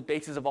 what is the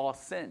basis of all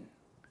sin?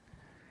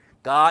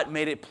 God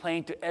made it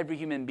plain to every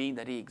human being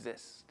that he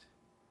exists.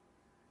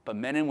 But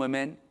men and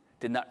women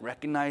did not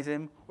recognize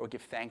him or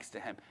give thanks to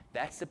him.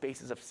 That's the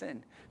basis of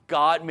sin.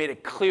 God made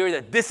it clear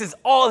that this is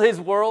all his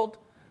world.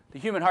 The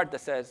human heart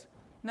that says,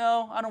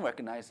 no, I don't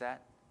recognize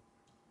that.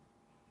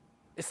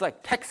 It's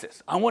like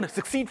Texas. I want to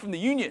secede from the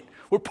Union.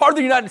 We're part of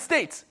the United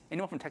States.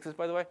 Anyone from Texas,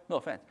 by the way? No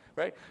offense,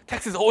 right?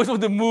 Texas always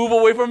wants to move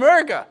away from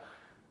America.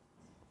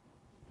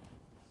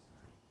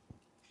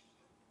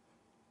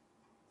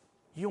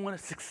 You want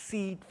to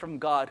succeed from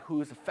God,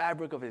 who is the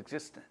fabric of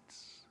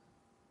existence.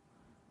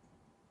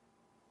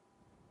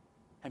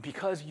 And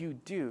because you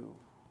do,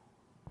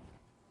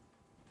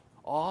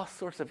 all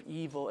sorts of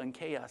evil and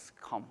chaos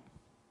come.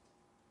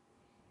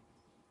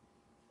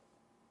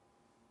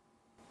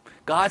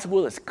 God's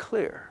will is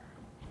clear.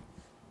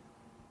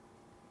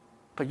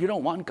 But you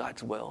don't want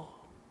God's will.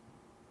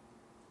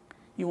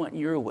 You want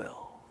your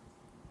will.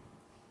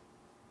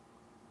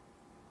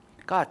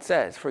 God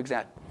says, for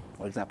example,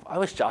 I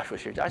wish Josh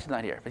was here. Josh is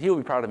not here, but he will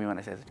be proud of me when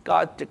I say this.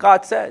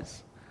 God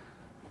says,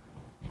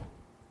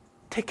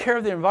 take care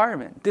of the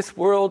environment. This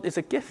world is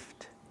a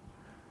gift.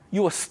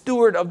 You are a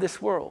steward of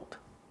this world.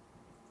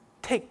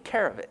 Take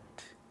care of it.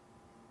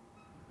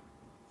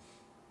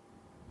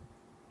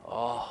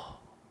 Oh,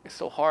 it's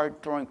so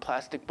hard throwing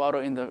plastic bottle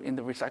in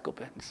the recycle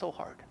bin. It's so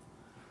hard.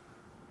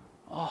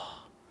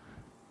 Oh,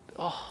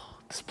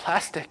 this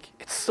plastic,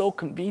 it's so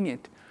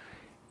convenient.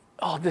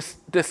 Oh, this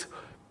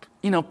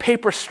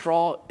paper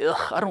straw,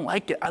 ugh, I don't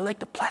like it. I like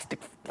the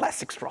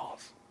plastic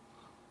straws.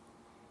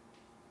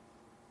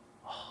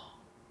 Oh,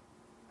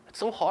 it's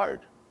so hard.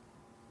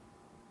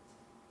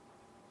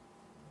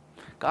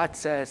 God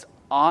says,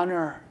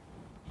 honor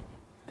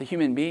the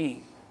human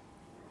being.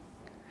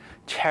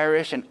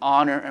 Cherish and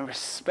honor and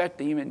respect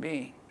the human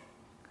being.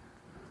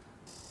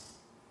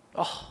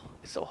 Oh,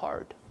 it's so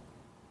hard.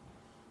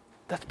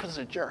 That person's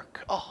a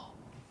jerk.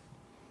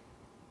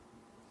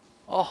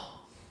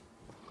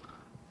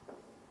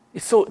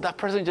 It's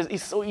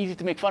so easy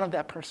to make fun of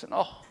that person.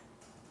 Oh.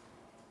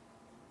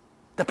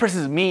 That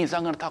person's mean, so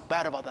I'm going to talk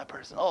bad about that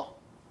person. Oh.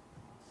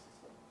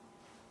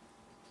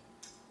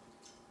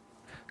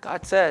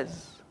 God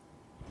says,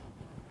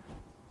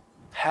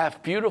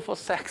 have beautiful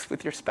sex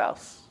with your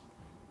spouse.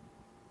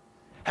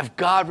 Have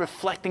God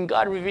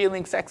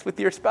revealing sex with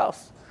your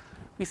spouse.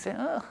 We say,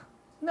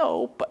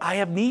 no, but I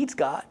have needs,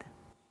 God.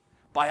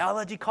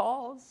 Biology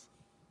calls.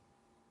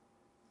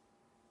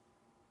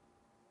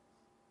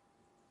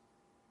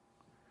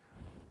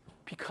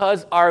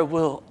 Because our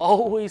will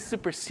always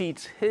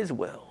supersedes his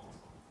will,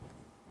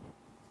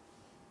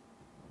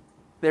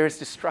 there is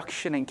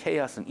destruction and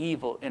chaos and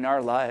evil in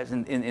our lives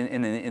and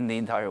in the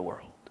entire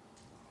world.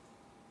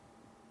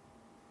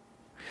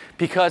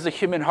 Because the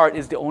human heart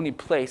is the only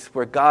place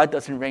where God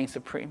doesn't reign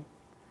supreme.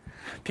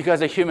 Because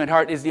the human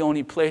heart is the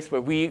only place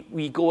where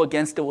we go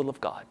against the will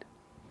of God.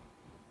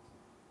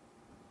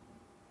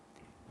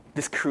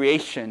 This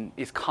creation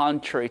is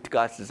contrary to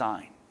God's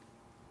design.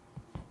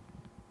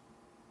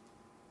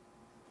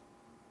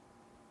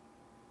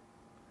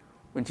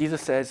 when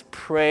Jesus says,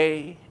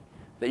 pray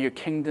that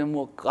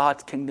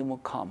God's kingdom will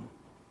come,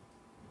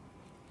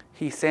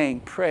 he's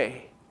saying,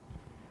 pray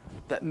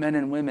that men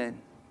and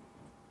women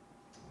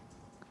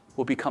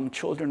will become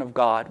children of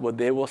God, where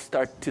they will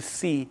start to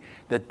see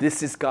that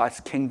this is God's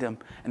kingdom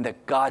and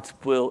that God's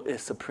will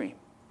is supreme.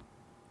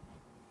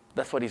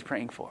 That's what he's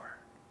praying for.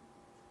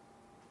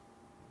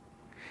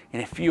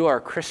 And if you are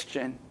a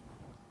Christian,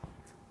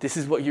 this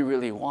is what you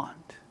really want.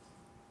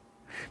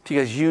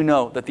 Because you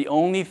know that the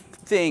only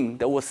thing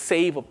that will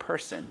save a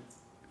person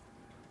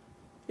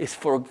is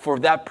for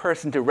that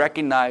person to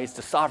recognize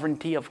the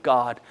sovereignty of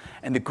God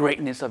and the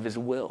greatness of his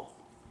will.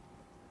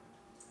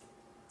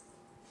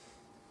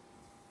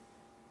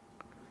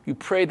 You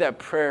pray that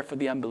prayer for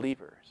the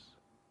unbelievers,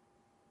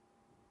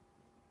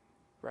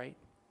 right?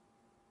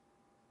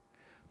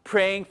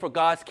 Praying for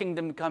God's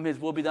kingdom to come, his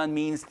will be done,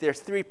 means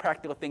there's three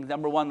practical things.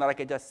 Number one, like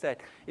I just said,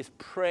 is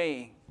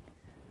praying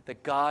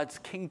that God's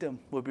kingdom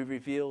will be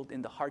revealed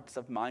in the hearts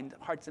and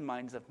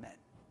minds of men.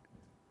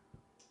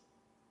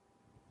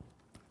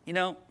 You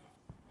know,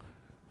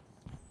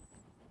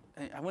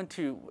 I went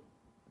to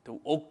the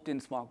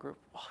Oakton small group.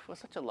 Oh, it was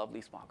such a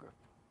lovely small group.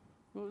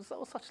 It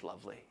was such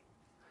lovely,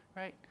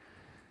 right?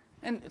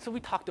 And so we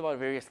talked about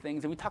various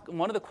things, and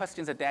one of the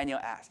questions that Daniel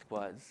asked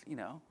was,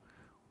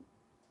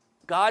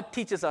 God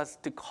teaches us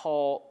to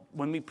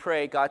when we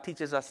pray, God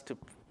teaches us to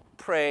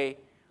pray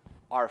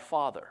our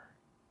Father.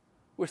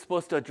 We're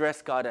supposed to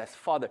address God as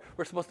Father.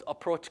 We're supposed to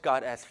approach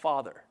God as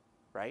Father,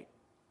 right?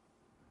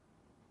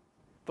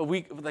 But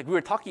we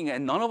were talking,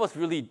 and none of us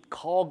really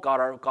call God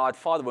our God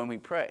Father when we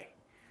pray.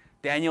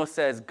 Daniel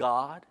says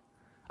God.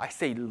 I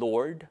say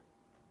Lord,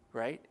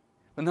 right?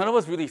 But none of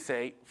us really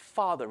say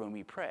Father when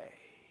we pray.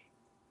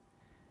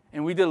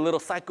 And we did a little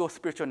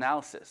psycho-spiritual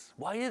analysis.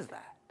 Why is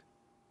that?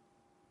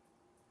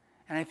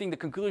 And I think the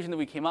conclusion that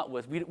we came up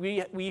with,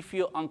 we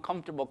feel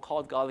uncomfortable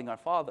calling our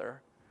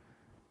Father.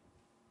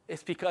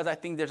 It's because I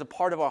think there's a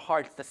part of our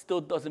hearts that still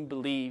doesn't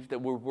believe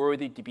that we're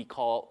worthy to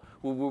call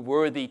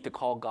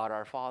God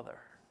our Father.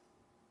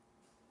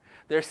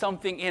 There's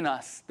something in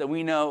us that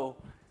we know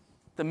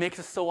that makes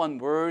us so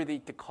unworthy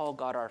to call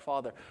God our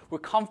Father. We're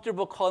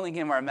comfortable calling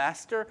him our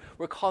Master.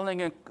 We're calling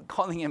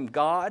him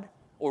God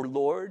or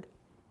Lord,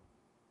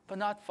 but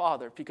not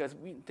Father, because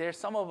there's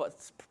some of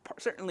us,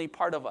 certainly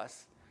part of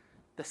us,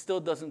 that still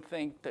doesn't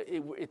think that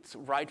it's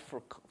right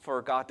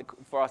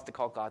for us to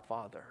call God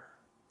Father.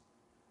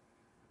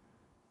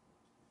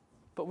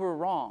 But we're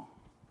wrong,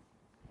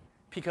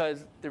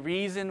 because the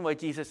reason why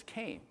Jesus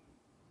came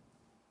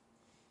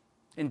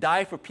and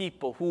died for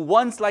people who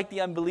once, like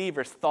the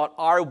unbelievers, thought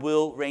our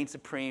will reigns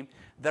supreme,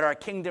 that our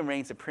kingdom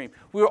reigns supreme.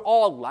 We were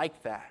all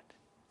like that.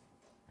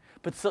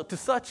 But to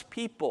such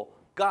people,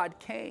 God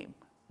came.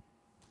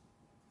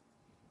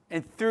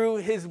 And through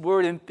his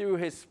word and through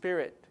his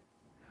Spirit,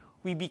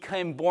 we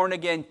became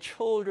born-again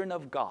children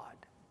of God.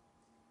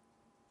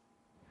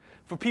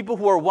 For people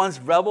who were once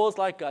rebels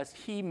like us,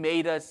 he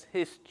made us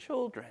his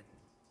children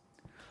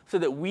so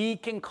that we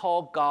can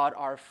call God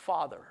our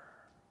Father.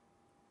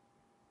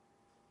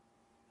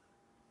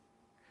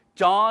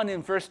 John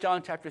in 1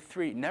 John chapter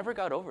 3 never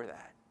got over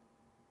that.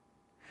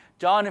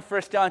 John in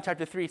 1 John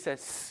chapter 3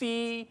 says,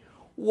 see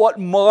what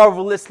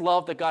marvelous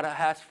love that God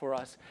has for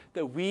us,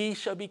 that we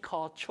shall be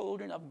called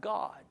children of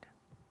God.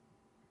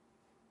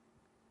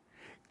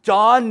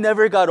 John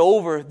never got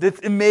over this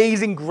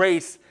amazing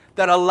grace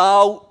that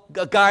allowed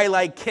a guy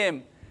like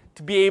him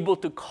to be able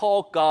to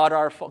call God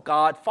our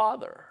God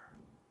Father.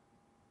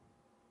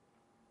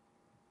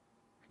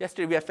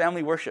 Yesterday we had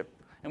family worship,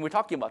 and we're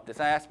talking about this.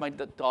 I asked my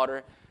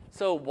daughter,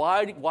 so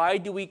why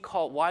can we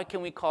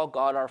call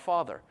God our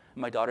Father?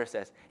 And my daughter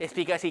says, it's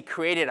because he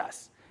created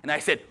us. And I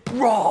said,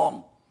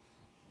 wrong.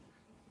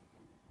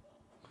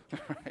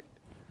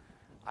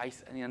 Right?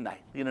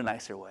 In a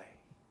nicer way.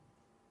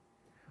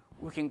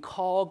 We can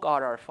call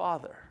God our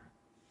Father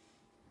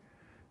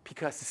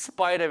because in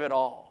spite of it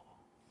all,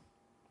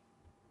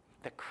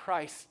 that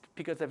Christ,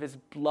 because of his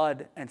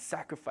blood and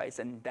sacrifice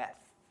and death,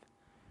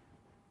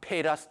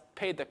 paid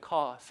the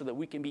cost so that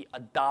we can be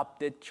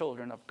adopted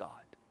children of God.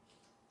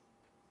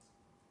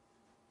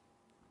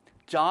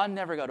 John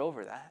never got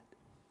over that.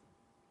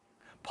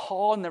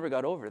 Paul never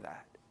got over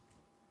that.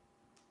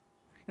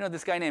 You know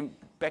this guy named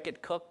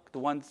Beckett Cook, the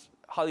once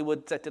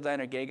Hollywood set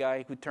designer gay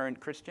guy who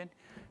turned Christian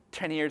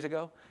 10 years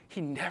ago?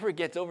 He never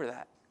gets over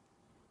that.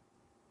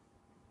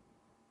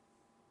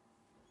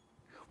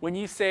 When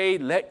you say,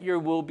 let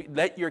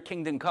your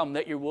kingdom come,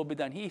 let your will be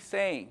done, he's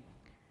saying,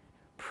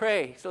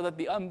 pray so that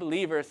the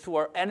unbelievers who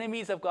are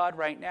enemies of God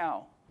right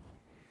now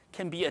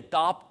can be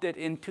adopted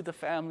into the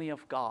family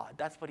of God.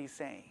 That's what he's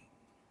saying.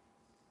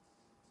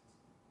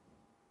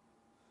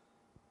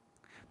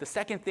 The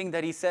second thing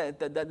that he said,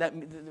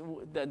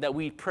 that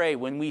we pray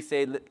when we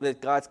say,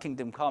 let God's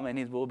kingdom come and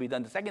his will be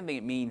done, the second thing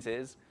it means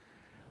is,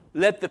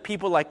 let the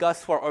people like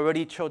us who are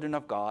already children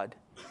of God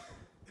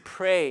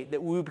pray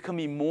that we will become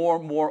more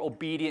and more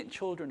obedient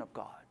children of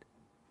God.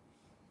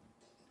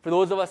 For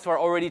those of us who are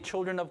already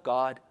children of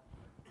God,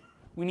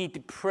 we need to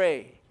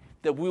pray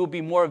that we will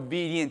be more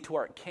obedient to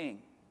our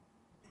King.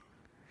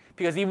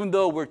 Because even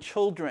though we're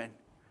children,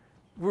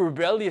 we're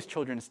rebellious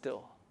children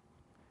still.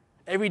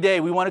 Every day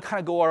we want to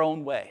kind of go our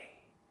own way,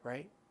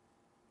 right?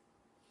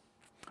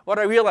 What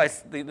I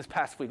realized this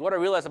past week, what I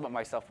realized about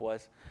myself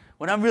was,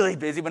 when I'm really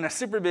busy, when I'm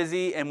super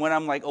busy, and when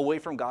I'm like away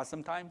from God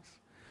sometimes,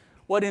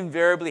 what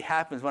invariably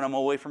happens when I'm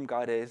away from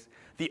God is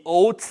the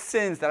old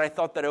sins that I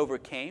thought that I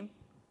overcame,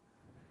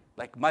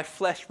 like my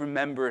flesh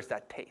remembers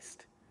that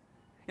taste.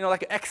 You know,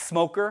 like an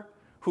ex-smoker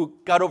who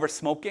got over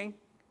smoking,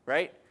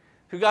 right?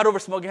 Who got over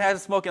smoking,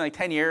 hasn't smoked in like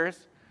 10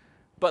 years,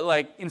 but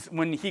like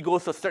when he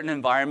goes to a certain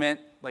environment,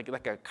 like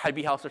a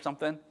kalbi house or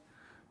something,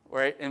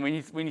 right? And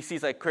when he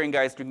sees like Korean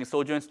guys drinking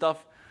soju and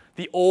stuff,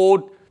 the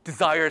old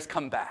desires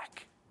come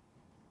back.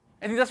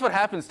 I think that's what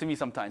happens to me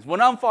sometimes. When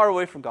I'm far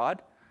away from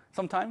God,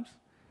 sometimes,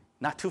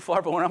 not too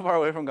far, but when I'm far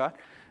away from God,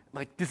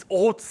 like this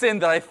old sin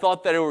that I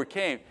thought that I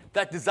overcame,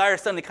 that desire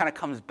suddenly kind of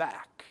comes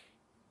back.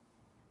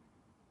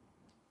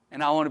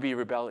 And I want to be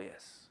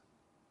rebellious.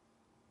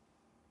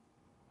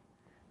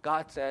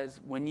 God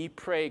says, when you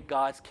pray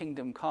God's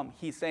kingdom come,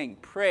 he's saying,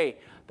 pray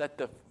that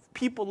the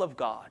people of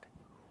God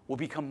will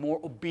become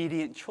more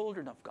obedient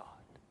children of God.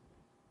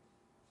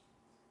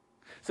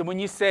 So when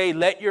you say,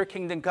 let your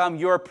kingdom come,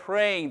 you're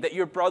praying that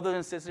your brothers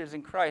and sisters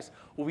in Christ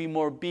will be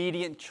more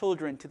obedient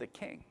children to the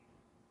King.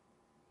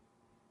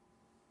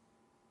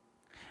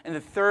 And the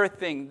third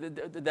thing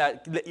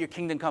that let your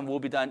kingdom come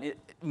will be done, it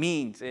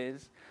means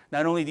is,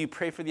 not only do you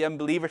pray for the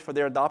unbelievers for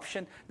their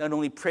adoption, not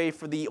only pray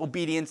for the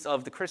obedience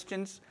of the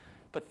Christians,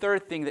 but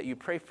third thing that you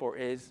pray for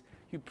is,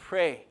 you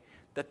pray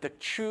that the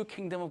true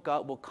kingdom of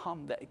God will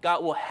come, that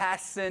God will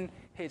hasten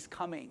his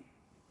coming.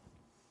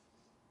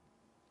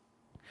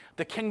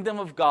 The kingdom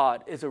of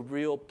God is a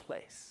real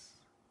place.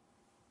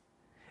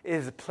 It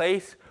is a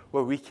place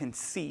where we can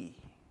see.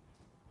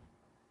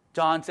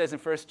 John says in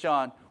 1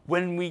 John,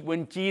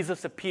 when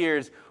Jesus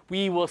appears,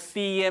 we will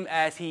see him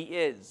as he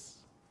is.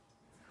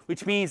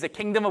 Which means the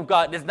kingdom of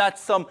God is not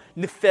some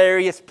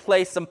nefarious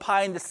place, some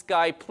pie in the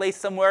sky place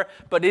somewhere,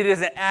 but it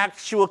is an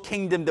actual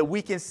kingdom that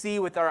we can see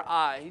with our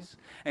eyes.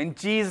 And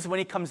Jesus, when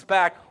he comes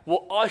back,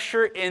 will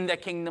usher in the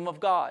kingdom of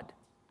God.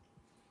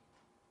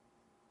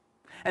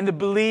 And the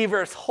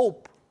believer's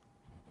hope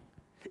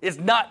is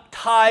not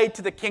tied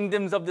to the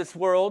kingdoms of this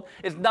world.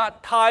 It's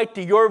not tied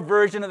to your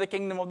version of the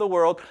kingdom of the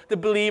world. The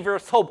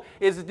believer's hope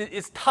is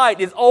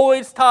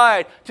always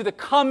tied to the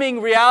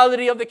coming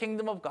reality of the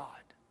kingdom of God.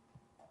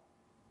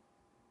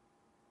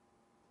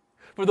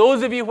 For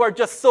those of you who are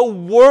just so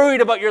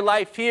worried about your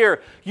life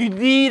here, you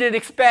need an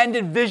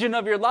expanded vision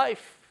of your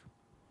life.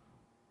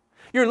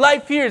 Your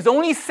life here is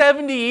only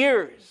 70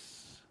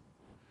 years.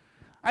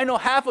 I know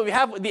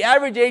the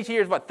average age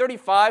here is about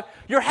 35.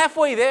 You're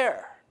halfway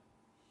there.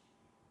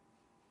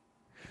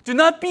 Do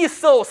not be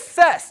so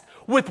obsessed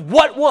with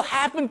what will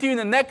happen to you in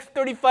the next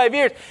 35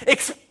 years.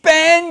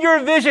 Expand your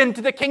vision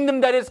to the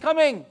kingdom that is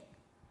coming.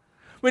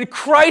 When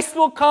Christ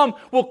will come,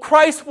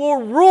 Christ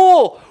will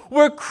rule,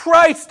 where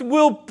Christ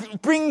will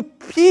bring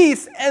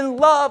peace and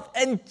love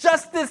and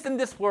justice in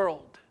this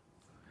world.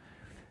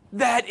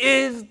 That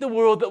is the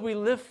world that we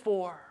live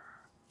for.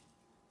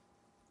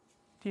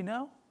 Do you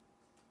know?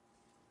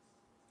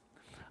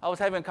 I was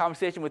having a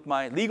conversation with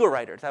my legal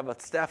writers. I have a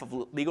staff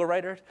of legal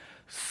writers.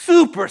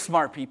 Super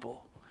smart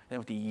people. They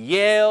went to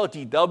Yale,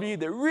 GW.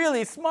 They're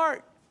really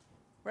smart,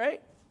 right?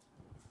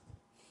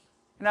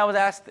 And I was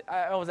asked,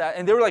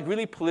 and they were like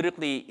really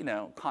politically,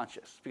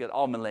 conscious, because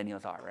all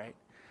millennials are, right?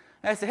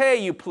 And I said, hey,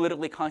 you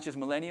politically conscious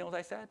millennials,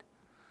 I said,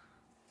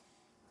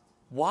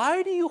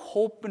 why do you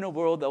hope in a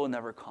world that will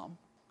never come?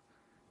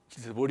 She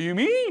said, what do you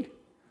mean?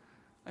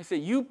 I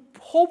said, you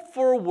hope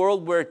for a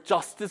world where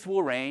justice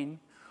will reign,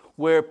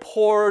 where the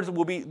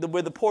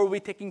poor will be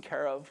taken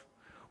care of,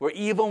 where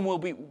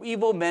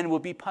evil men will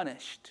be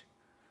punished,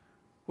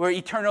 where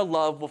eternal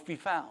love will be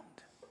found.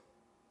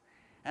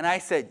 And I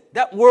said,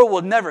 that world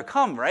will never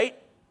come, right?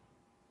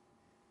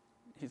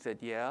 He said,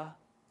 yeah.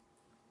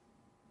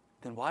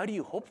 Then why do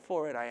you hope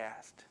for it, I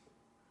asked.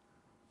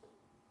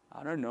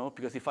 I don't know,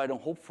 because if I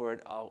don't hope for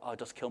it, I'll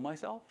just kill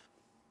myself.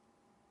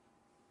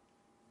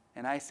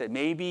 And I said,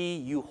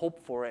 maybe you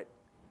hope for it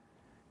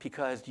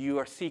because you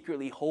are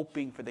secretly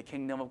hoping for the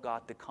kingdom of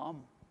God to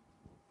come.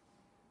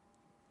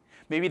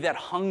 Maybe that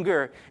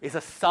hunger is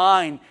a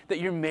sign that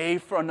you're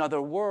made for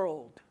another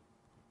world.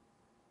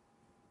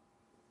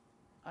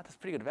 That's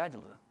pretty good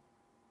evangelism.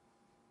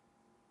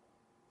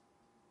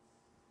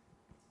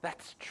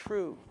 That's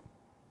true.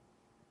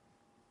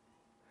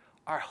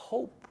 Our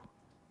hope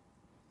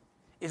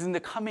is in the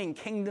coming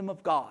kingdom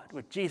of God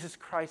where Jesus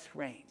Christ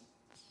reigns.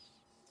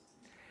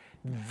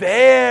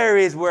 There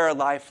is where our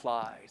life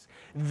lies.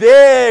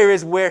 There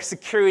is where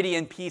security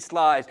and peace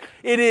lies.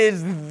 It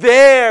is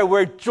there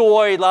where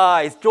joy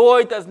lies.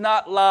 Joy does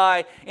not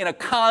lie in a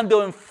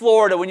condo in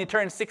Florida when you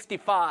turn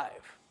 65.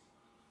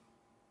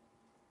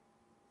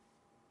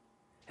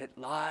 It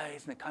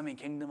lies in the coming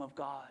kingdom of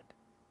God.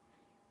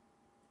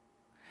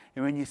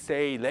 And when you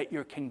say, let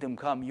your kingdom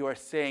come, you are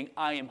saying,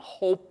 I am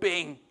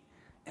hoping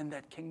in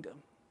that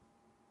kingdom.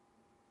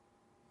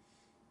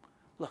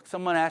 Look,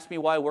 someone asked me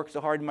why I work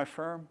so hard in my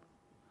firm.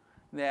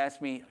 They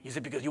asked me, is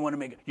it because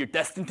you're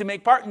destined to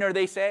make partner,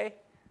 they say?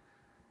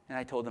 And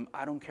I told them,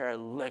 I don't care a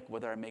lick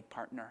whether I make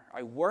partner.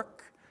 I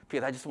work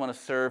because I just want to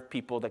serve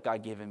people that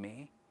God given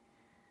me.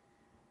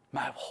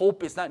 My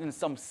hope is not in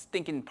some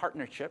stinking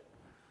partnership,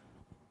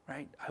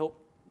 right? I hope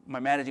my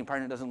managing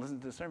partner doesn't listen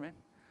to the sermon.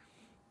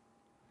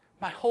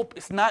 My hope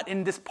is not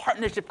in this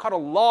partnership called a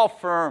law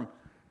firm.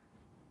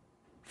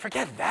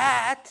 Forget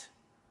that.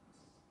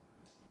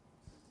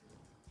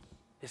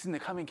 It's in the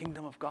coming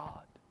kingdom of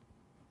God.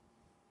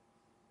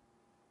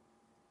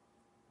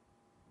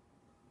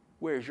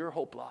 Where does your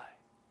hope lie?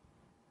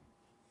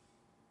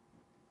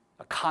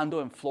 A condo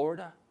in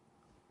Florida?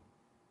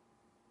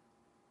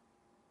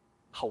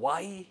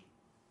 Hawaii?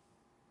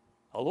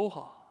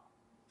 Aloha?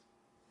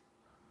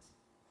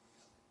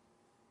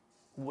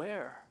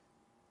 Where?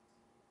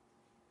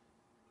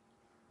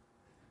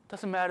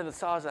 Doesn't matter the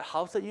size of the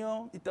house that you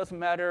own. It doesn't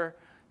matter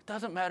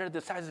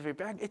the size of your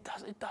bank. It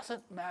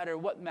doesn't matter.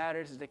 What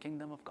matters is the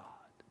kingdom of God.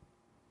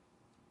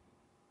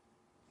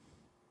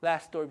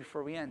 Last story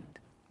before we end.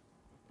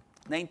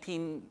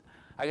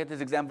 I get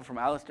this example from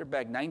Alistair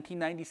Begg.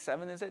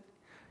 1997, is it?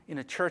 In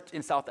a church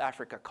in South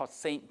Africa called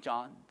St.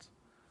 John's.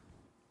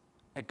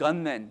 A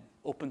gunman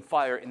opened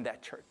fire in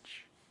that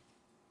church,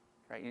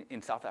 right,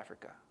 in South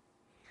Africa.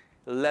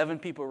 11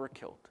 people were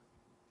killed.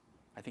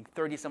 I think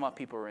 30 some odd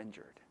people were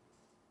injured.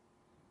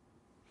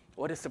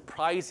 What is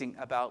surprising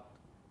about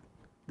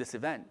this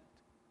event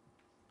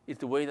is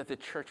the way that the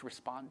church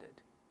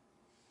responded.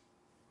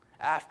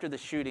 After the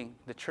shooting,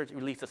 the church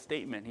released a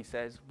statement. He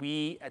says,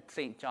 we at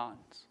St.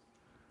 John's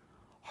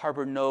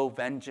harbor no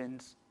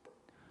vengeance,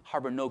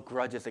 harbor no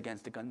grudges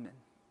against the gunman.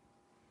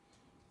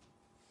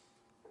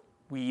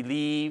 We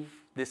leave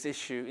this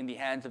issue in the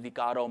hands of the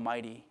God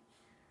Almighty,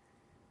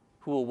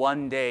 who will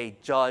one day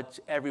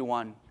judge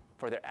everyone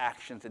for their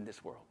actions in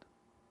this world.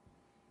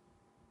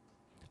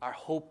 Our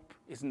hope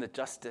is in the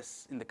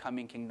justice in the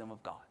coming kingdom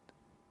of God.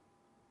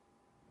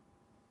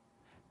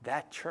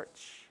 That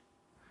church,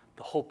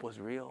 the hope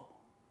was real.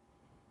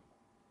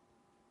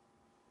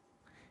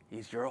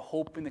 Is your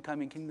hope in the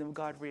coming kingdom of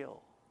God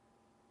real?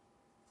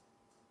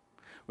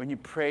 When you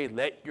pray,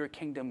 let your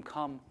kingdom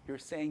come, you're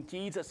saying,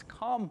 Jesus,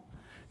 come.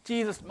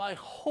 Jesus, my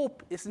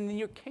hope is in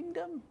your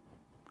kingdom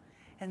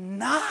and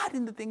not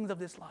in the things of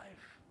this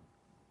life.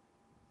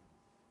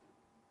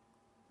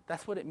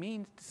 That's what it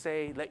means to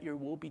say, let your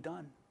will be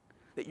done,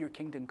 let your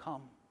kingdom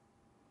come.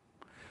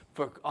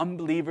 For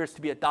unbelievers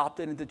to be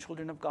adopted into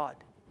children of God,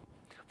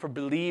 for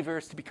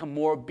believers to become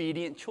more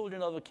obedient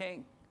children of the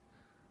King,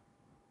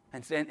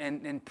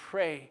 and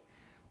pray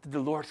that the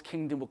Lord's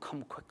kingdom will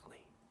come quickly.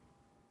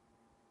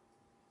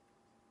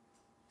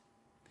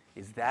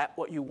 Is that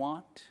what you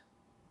want?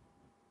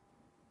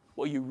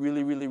 What you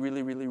really, really,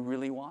 really, really,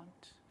 really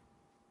want?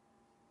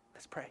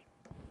 Let's pray.